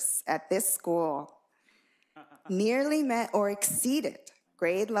graders at this school nearly met or exceeded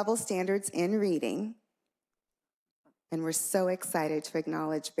grade level standards in reading. And we're so excited to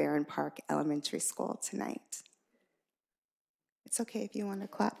acknowledge Barron Park Elementary School tonight. It's okay if you want to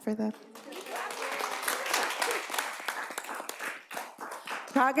clap for them.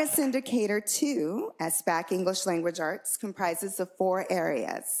 Progress Indicator 2, SBAC English Language Arts, comprises of 4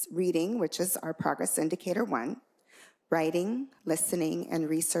 areas: reading, which is our Progress Indicator 1, writing, listening, and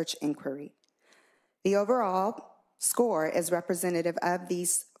research inquiry. The overall score is representative of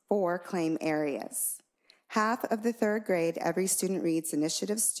these 4 claim areas. Half of the third grade Every Student Reads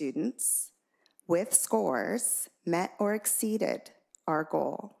Initiative students with scores met or exceeded our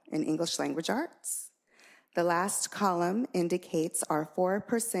goal in English Language Arts. The last column indicates our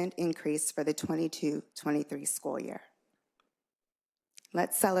 4% increase for the 22-23 school year.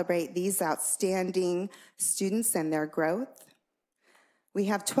 Let's celebrate these outstanding students and their growth. We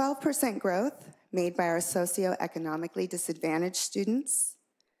have 12% growth made by our socioeconomically disadvantaged students.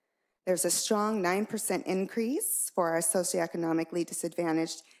 There's a strong 9% increase for our socioeconomically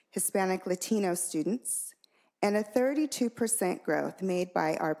disadvantaged Hispanic Latino students, and a 32% growth made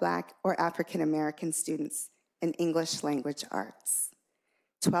by our Black or African American students in English Language Arts.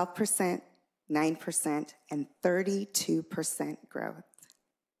 12%, 9%, and 32% growth.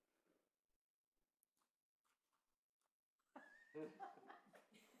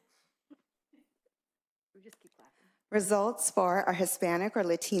 Results for our Hispanic or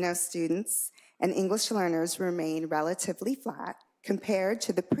Latino students and English learners remain relatively flat compared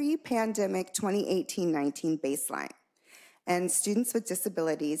to the pre-pandemic 2018-19 baseline, and students with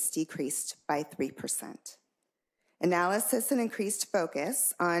disabilities decreased by 3%. Analysis and increased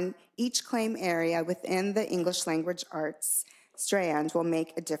focus on each claim area within the English Language Arts strand will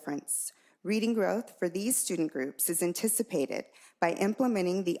make a difference. Reading growth for these student groups is anticipated by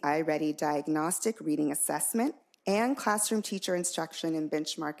implementing the iReady diagnostic reading assessment and classroom teacher instruction in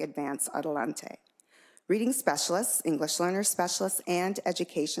Benchmark Advance Adelante. Reading specialists, English learner specialists, and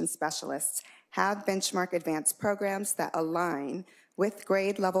education specialists have Benchmark Advance programs that align with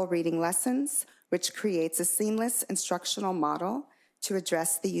grade level reading lessons, which creates a seamless instructional model to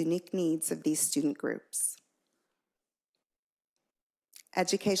address the unique needs of these student groups.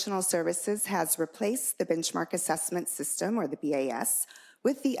 Educational Services has replaced the Benchmark Assessment System, or the BAS,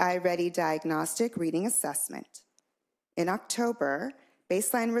 with the iReady Diagnostic Reading Assessment. In October,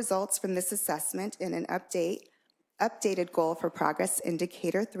 baseline results from this assessment and an updated goal for Progress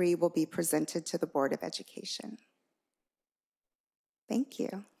Indicator 3 will be presented to the Board of Education. Thank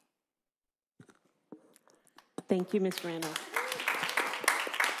you. Thank you, Ms. Randall.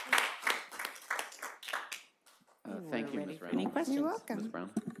 Thank you, Ms. Randall. Any questions? You're welcome. Ms. Brown.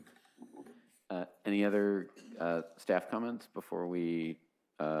 Any other staff comments before we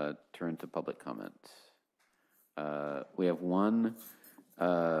turn to public comment? We have one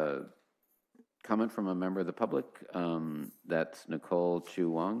comment from a member of the public. That's Nicole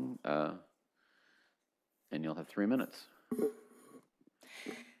Chu Wong, and you'll have 3 minutes.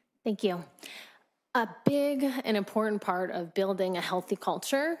 Thank you. A big and important part of building a healthy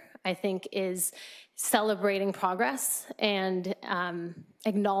culture I think, is celebrating progress and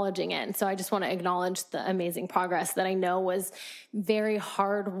acknowledging it. And so I just want to acknowledge the amazing progress that I know was very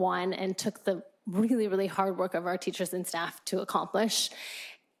hard won and took the really, really hard work of our teachers and staff to accomplish.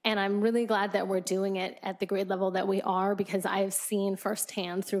 And I'm really glad that we're doing it at the grade level that we are, because I've seen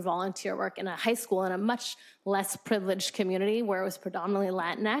firsthand through volunteer work in a high school in a much less privileged community where it was predominantly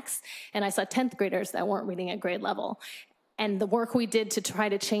Latinx, and I saw 10th graders that weren't reading at grade level. And the work we did to try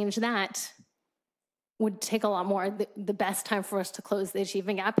to change that would take a lot more. The best time for us to close the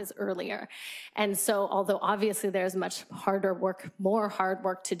achievement gap is earlier. And so although obviously there's much harder work, more hard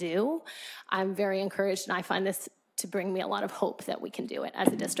work to do, I'm very encouraged, and I find this to bring me a lot of hope that we can do it as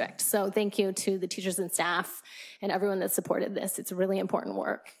a district. So thank you to the teachers and staff and everyone that supported this. It's really important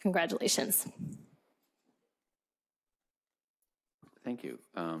work. Congratulations. Thank you.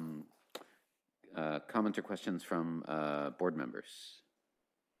 Comments or questions from board members?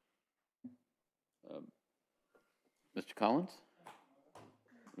 Mr. Collins?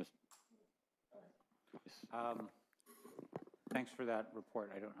 Thanks for that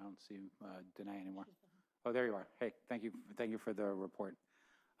report. I don't see Danae anymore. Oh, there you are. Hey, thank you for the report.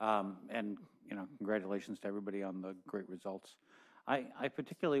 And congratulations to everybody on the great results. I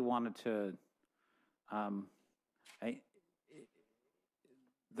particularly wanted to,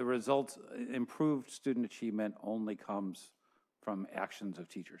 the results, improved student achievement only comes from actions of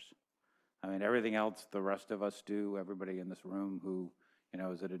teachers. I mean, everything else the rest of us do, everybody in this room who,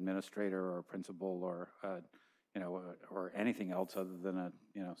 is an administrator or a principal or, or anything else other than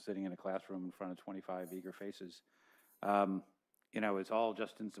sitting in a classroom in front of 25 eager faces, it's all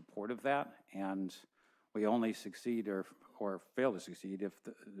just in support of that. And we only succeed or fail to succeed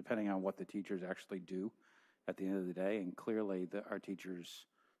depending on what the teachers actually do at the end of the day. And clearly our teachers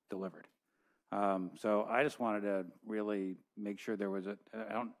delivered. So I just wanted to really make sure there was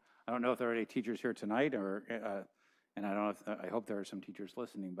I don't know if there are any teachers here tonight and I hope there are some teachers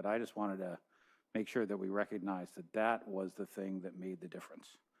listening, but I just wanted to make sure that we recognize that was the thing that made the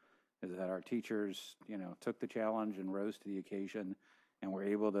difference, is that our teachers, took the challenge and rose to the occasion and were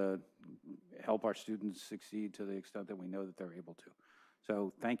able to help our students succeed to the extent that we know that they're able to.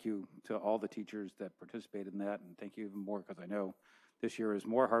 So thank you to all the teachers that participated in that, and thank you even more because I know this year is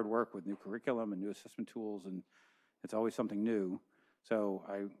more hard work with new curriculum and new assessment tools, and it's always something new. So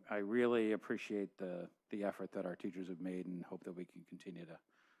I really appreciate the effort that our teachers have made and hope that we can continue to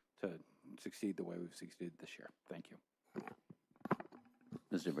succeed the way we've succeeded this year. Thank you.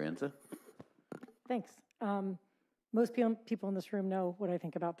 Mr. Brianza? Thanks. Most people in this room know what I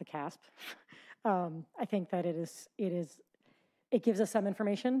think about the CASP. I think that it gives us some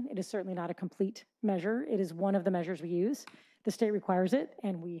information. It is certainly not a complete measure. It is one of the measures we use. The state requires it,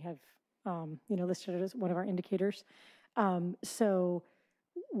 and we have listed it as one of our indicators. So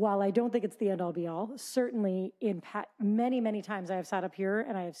while I don't think it's the end-all be-all, certainly in many times I have sat up here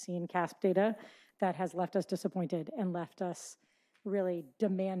and I have seen CASP data that has left us disappointed and left us really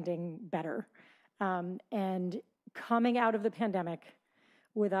demanding better. And coming out of the pandemic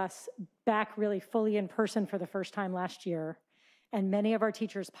with us back really fully in person for the first time last year, and many of our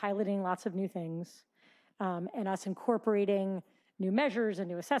teachers piloting lots of new things, and us incorporating new measures and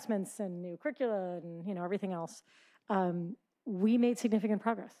new assessments and new curricula and everything else, we made significant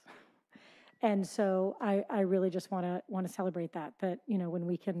progress. And so I really just want to celebrate that when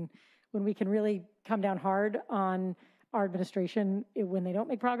we can really come down hard on our administration when they don't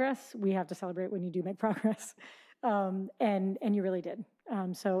make progress, we have to celebrate when you do make progress. And you really did.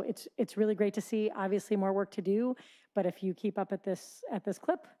 So it's really great to see. Obviously more work to do, but if you keep up at this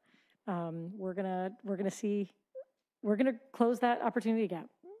clip, we're gonna close that opportunity gap.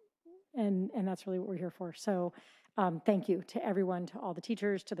 And that's really what we're here for. So thank you to everyone, to all the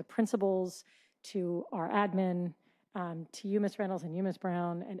teachers, to the principals, to our admin, to you, Ms. Reynolds, and you, Ms.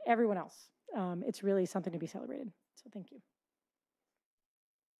 Brown, and everyone else. It's really something to be celebrated. So thank you.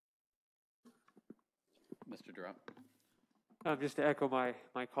 Mr. Durant. Just to echo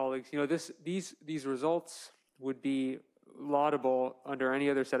my colleagues, these results would be laudable under any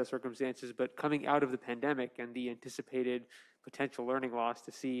other set of circumstances, but coming out of the pandemic and the anticipated potential learning loss,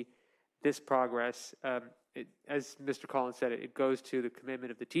 to see this progress, as Mr. Collins said, it goes to the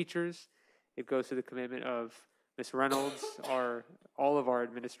commitment of the teachers, it goes to the commitment of Ms. Reynolds, all of our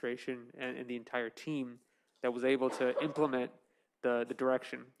administration, and the entire team that was able to implement the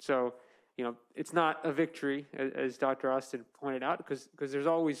direction. So, it's not a victory, as Dr. Austin pointed out, because there's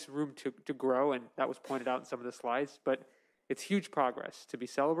always room to grow, and that was pointed out in some of the slides, but it's huge progress to be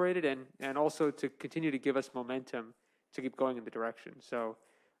celebrated and also to continue to give us momentum to keep going in the direction. So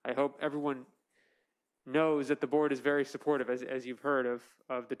I hope everyone knows that the board is very supportive, as you've heard,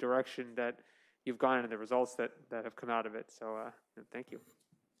 of the direction that you've gone and the results that have come out of it. So thank you.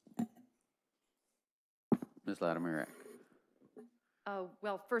 Ms. Latimer.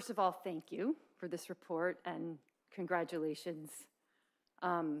 Well, first of all, thank you for this report and congratulations.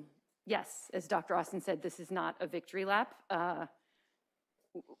 Yes, as Dr. Austin said, this is not a victory lap.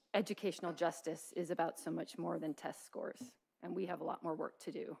 Educational justice is about so much more than test scores, and we have a lot more work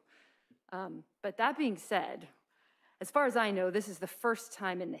to do. But that being said, as far as I know, this is the first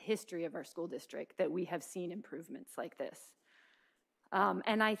time in the history of our school district that we have seen improvements like this.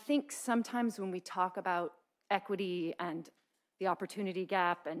 And I think sometimes when we talk about equity and the opportunity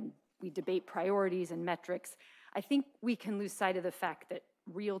gap and we debate priorities and metrics, I think we can lose sight of the fact that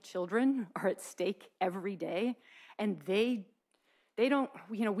real children are at stake every day, and they don't,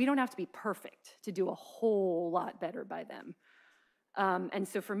 we don't have to be perfect to do a whole lot better by them. And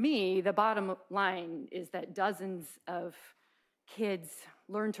so for me, the bottom line is that dozens of kids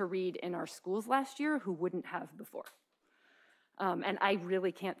learned to read in our schools last year who wouldn't have before. And I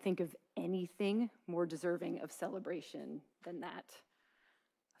really can't think of anything more deserving of celebration than that.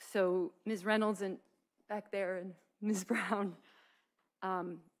 So Ms. Reynolds and back there and Ms. Brown,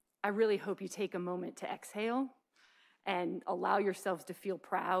 I really hope you take a moment to exhale and allow yourselves to feel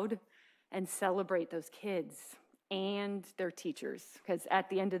proud and celebrate those kids and their teachers, because at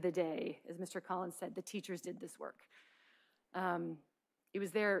the end of the day, as Mr. Collins said, the teachers did this work. It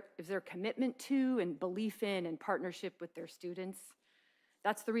was their commitment to and belief in and partnership with their students.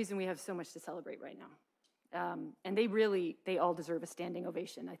 That's the reason we have so much to celebrate right now. And they all deserve a standing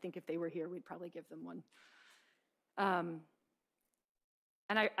ovation. I think if they were here, we'd probably give them one.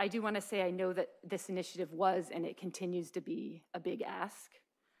 And I do want to say, I know that this initiative was and it continues to be a big ask.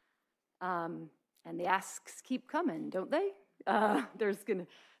 And the asks keep coming, don't they? There's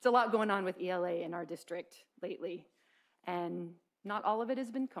a lot going on with ELA in our district lately. And not all of it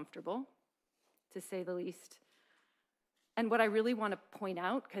has been comfortable, to say the least. And what I really want to point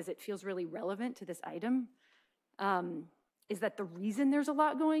out, because it feels really relevant to this item, is that the reason there's a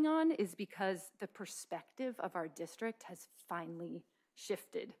lot going on is because the perspective of our district has finally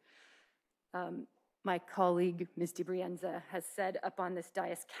shifted. My colleague, Ms. DiBrienza, has said up on this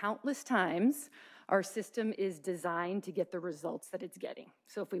dais countless times, our system is designed to get the results that it's getting.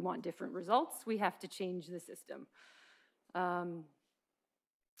 So if we want different results, we have to change the system. To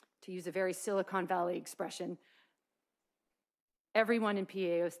use a very Silicon Valley expression, everyone in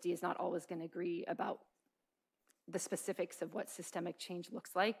PAOSD is not always going to agree about the specifics of what systemic change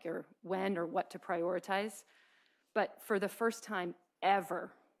looks like or when or what to prioritize. But for the first time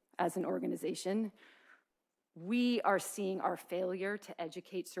ever as an organization, we are seeing our failure to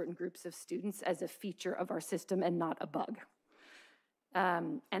educate certain groups of students as a feature of our system and not a bug.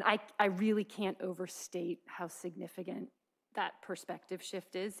 And I really can't overstate how significant that perspective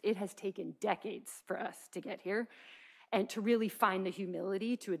shift is. It has taken decades for us to get here and to really find the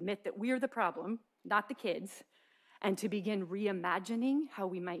humility to admit that we are the problem, not the kids, and to begin reimagining how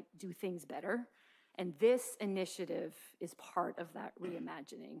we might do things better. And this initiative is part of that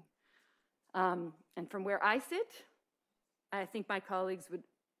reimagining. And from where I sit, I think my colleagues would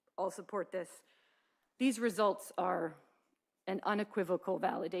all support this. These results are an unequivocal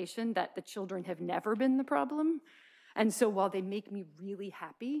validation that the children have never been the problem. And so while they make me really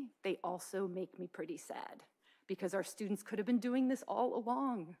happy, they also make me pretty sad because our students could have been doing this all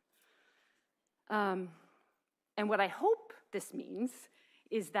along. And what I hope this means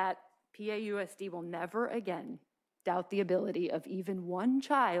is that PAUSD will never again doubt the ability of even one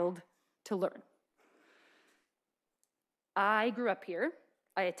child to learn. I grew up here.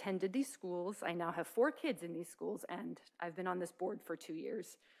 I attended these schools. I now have 4 kids in these schools, and I've been on this board for 2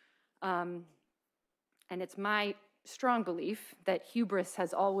 years. And it's my strong belief that hubris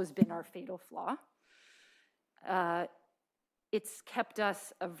has always been our fatal flaw. It's kept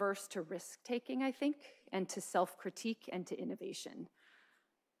us averse to risk-taking, I think, and to self-critique and to innovation.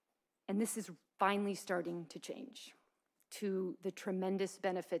 And this is finally starting to change to the tremendous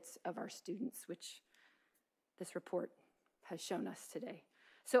benefits of our students, which this report has shown us today.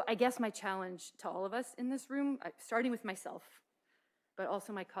 So I guess my challenge to all of us in this room, starting with myself, but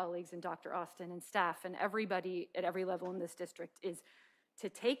also my colleagues and Dr. Austin and staff and everybody at every level in this district, is to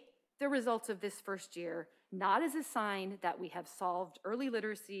take the results of this first year not as a sign that we have solved early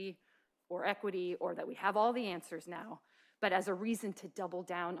literacy or equity or that we have all the answers now, but as a reason to double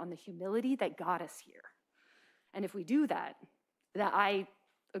down on the humility that got us here. And if we do that, I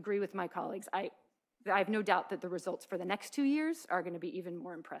agree with my colleagues. I have no doubt that the results for the next 2 years are going to be even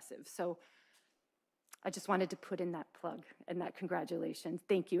more impressive. So I just wanted to put in that plug and that congratulations.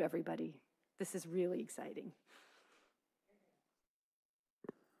 Thank you, everybody. this is really exciting.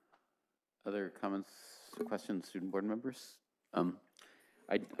 Other comments, questions, student board members?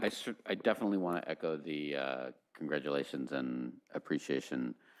 I definitely want to echo the congratulations and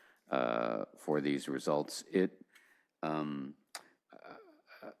appreciation for these results.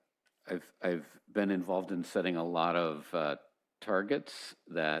 I've been involved in setting a lot of targets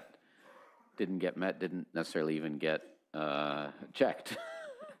that didn't get met, didn't necessarily even get checked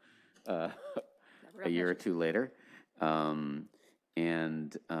a year or two later.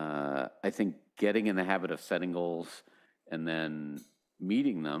 And I think getting in the habit of setting goals and then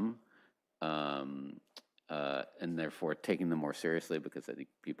meeting them, and therefore taking them more seriously, because I think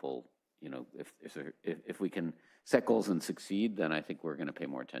people, you know, if we can set goals and succeed, then I think we're going to pay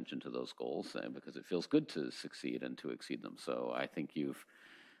more attention to those goals, because it feels good to succeed and to exceed them. So I think you've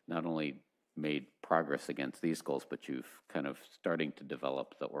not only made progress against these goals, but you've kind of starting to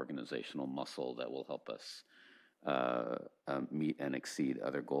develop the organizational muscle that will help us meet and exceed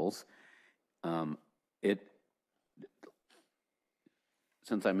other goals.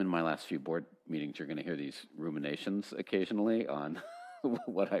 Since I'm in my last few board meetings, you're going to hear these ruminations occasionally on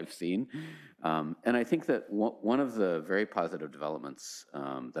what I've seen. And I think that one of the very positive developments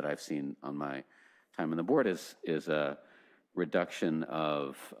that I've seen on my time on the board is a reduction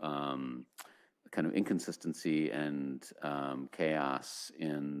of kind of inconsistency and chaos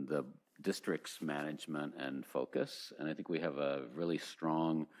in the district's management and focus. And I think we have a really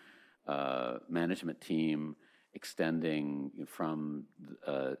strong management team extending from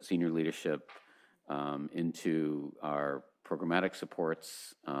senior leadership into our programmatic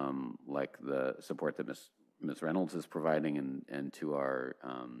supports, like the support that Ms. Reynolds is providing, and to our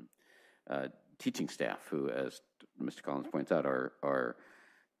teaching staff, who, as Mr. Collins points out, are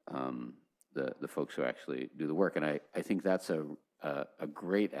the folks who actually do the work. And I think that's a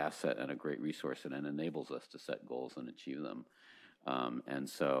great asset and a great resource, and it enables us to set goals and achieve them. And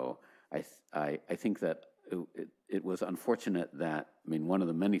so I think that it was unfortunate that, I mean, one of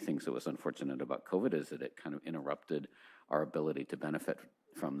the many things that was unfortunate about COVID is that it kind of interrupted our ability to benefit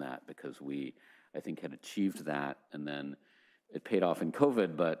from that, because we, I think, had achieved that, and then it paid off in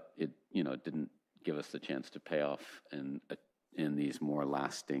COVID, but it, you know, didn't give us the chance to pay off in these more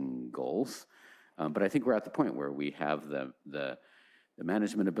lasting goals. But I think we're at the point where we have the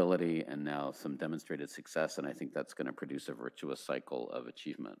management ability and now some demonstrated success, and I think that's going to produce a virtuous cycle of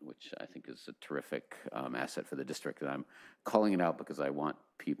achievement, which I think is a terrific asset for the district. And I'm calling it out because I want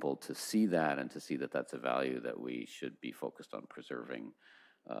people to see that, and to see that that's a value that we should be focused on preserving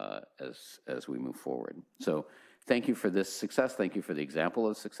as we move forward. So thank you for this success. Thank you for the example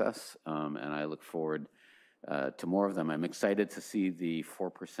of success, and I look forward to more of them. I'm excited to see the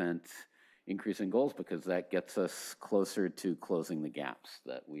 4% increase in goals, because that gets us closer to closing the gaps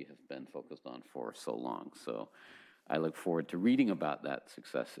that we have been focused on for so long. So I look forward to reading about that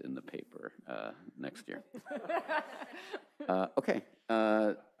success in the paper next year. Okay,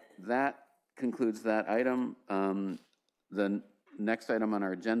 that concludes that item. The next item on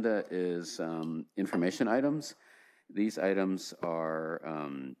our agenda is information items. These items are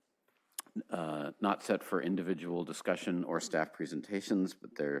not set for individual discussion or staff presentations, but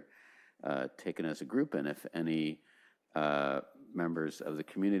they're taken as a group, and if any members of the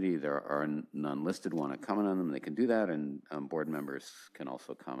community, there are none listed, want to comment on them, they can do that, and board members can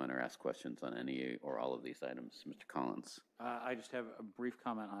also comment or ask questions on any or all of these items. Mr. Collins. I just have a brief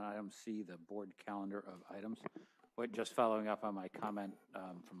comment on item C, the board calendar of items. But just following up on my comment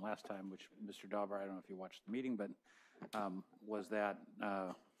from last time, which Mr. Dauber, I don't know if you watched the meeting, but was that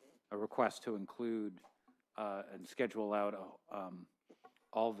a request to include and schedule out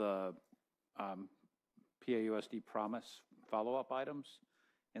all the PAUSD promise follow-up items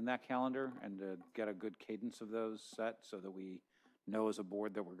in that calendar, and to get a good cadence of those set, so that we know as a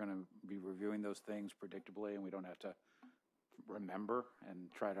board that we're going to be reviewing those things predictably, and we don't have to remember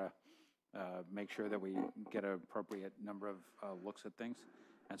and try to make sure that we get an appropriate number of looks at things.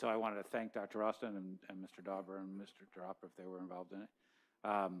 And so I wanted to thank Dr. Austin and Mr. Dauber and Mr. Drop, if they were involved in it.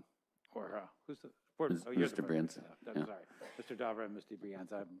 Who's the board? Mr. Brians. Yeah. Sorry, Mr. Dauber and Mr.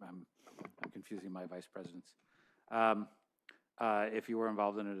 Brians. I'm confusing my vice presidents. If you were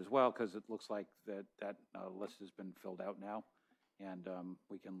involved in it as well, because it looks like that list has been filled out now, and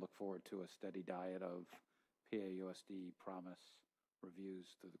we can look forward to a steady diet of PAUSD promise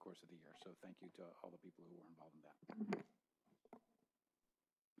reviews through the course of the year. So thank you to all the people who were involved in that.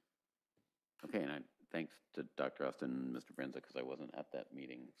 Okay, and thanks to Dr. Austin and Mr. Brenza, because I wasn't at that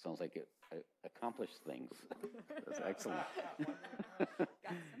meeting. Sounds like it accomplished things. That's excellent. Got some stuff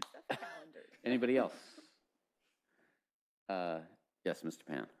calendared. Anybody else? Yes, Mr.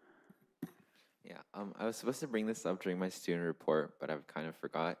 Pan. Yeah, I was supposed to bring this up during my student report, but I've kind of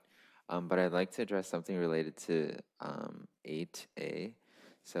forgot. But I'd like to address something related to 8A.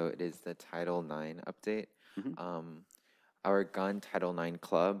 So it is the Title IX update. Our Gun Title IX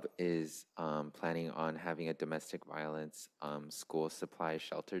Club is planning on having a domestic violence school supply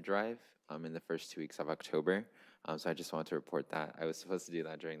shelter drive in the first 2 weeks of October. So I just wanted to report that. I was supposed to do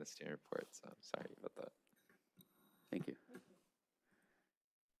that during the student report, so I'm sorry about that. Thank you.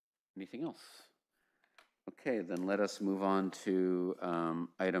 Anything else? Okay, then let us move on to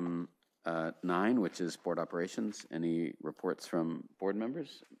item 9, which is board operations. Any reports from board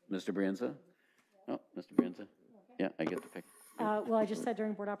members? Mr. Brienza? Oh, Mr. Brienza. Yeah, I get to pick. Well, I just said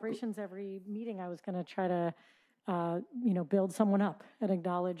during board operations, every meeting, I was going to try to, build someone up and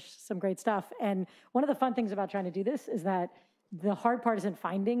acknowledge some great stuff. And one of the fun things about trying to do this is that the hard part isn't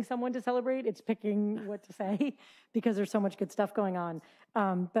finding someone to celebrate, it's picking what to say because there's so much good stuff going on.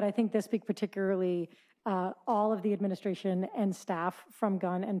 But I think this week particularly, all of the administration and staff from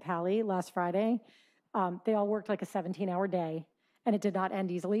Gun and Pally last Friday, they all worked like a 17-hour day, and it did not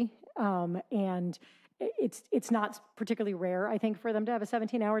end easily. And it's not particularly rare, I think, for them to have a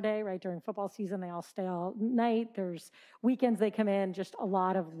 17-hour day, right? During football season, they all stay all night. There's weekends they come in, just a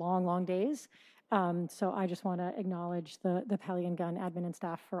lot of long, long days. So I just want to acknowledge the Pally and Gun admin and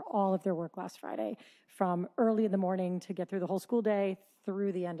staff for all of their work last Friday, from early in the morning to get through the whole school day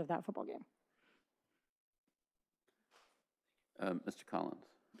through the end of that football game. Mr. Collins.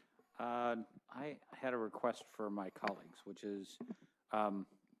 I had a request for my colleagues, which is,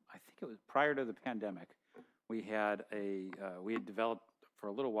 I think it was prior to the pandemic, we had developed for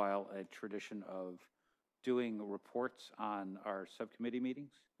a little while a tradition of doing reports on our subcommittee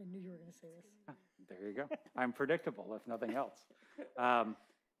meetings. I knew you were going to say this. There you go. I'm predictable, if nothing else.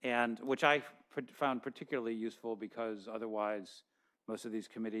 And which I found particularly useful because otherwise, most of these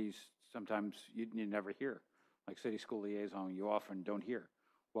committees, sometimes you never hear. Like city school liaison, you often don't hear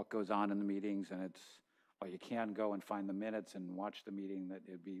what goes on in the meetings, and it's, well, you can go and find the minutes and watch the meeting. That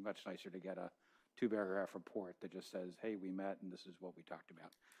it'd be much nicer to get a 2-paragraph report that just says, hey, we met and this is what we talked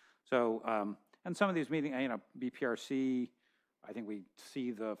about. So, and some of these meetings, BPRC, I think we see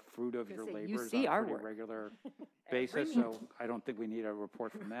the fruit of your labors on a pretty regular basis. So I don't think we need a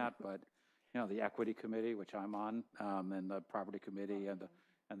report from that, but the equity committee, which I'm on, and the property committee and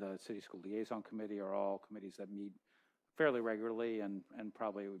the city school liaison committee are all committees that meet fairly regularly, and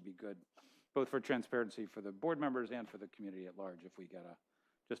probably it would be good both for transparency for the board members and for the community at large if we get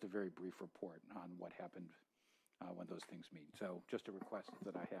just a very brief report on what happened when those things meet. So just a request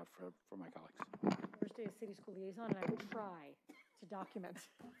that I have for my colleagues. Thursday is city school liaison, and I will try to document.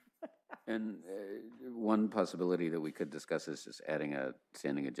 And one possibility that we could discuss is just adding a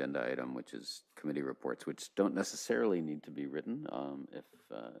standing agenda item, which is committee reports, which don't necessarily need to be written if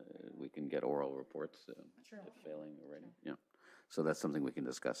we can get oral reports, if failing already. Yeah. So that's something we can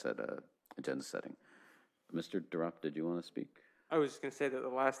discuss at agenda setting. Mr. Durop, did you want to speak? I was just going to say that the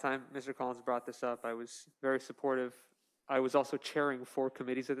last time Mr. Collins brought this up, I was very supportive. I was also chairing 4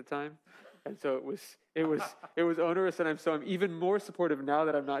 committees at the time. And so it was onerous, and I'm even more supportive now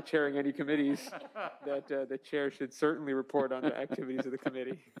that I'm not chairing any committees, that the chair should certainly report on the activities of the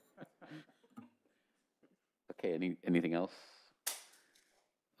committee. Okay, anything else?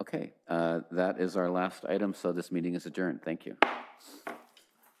 Okay, that is our last item, so this meeting is adjourned. Thank you.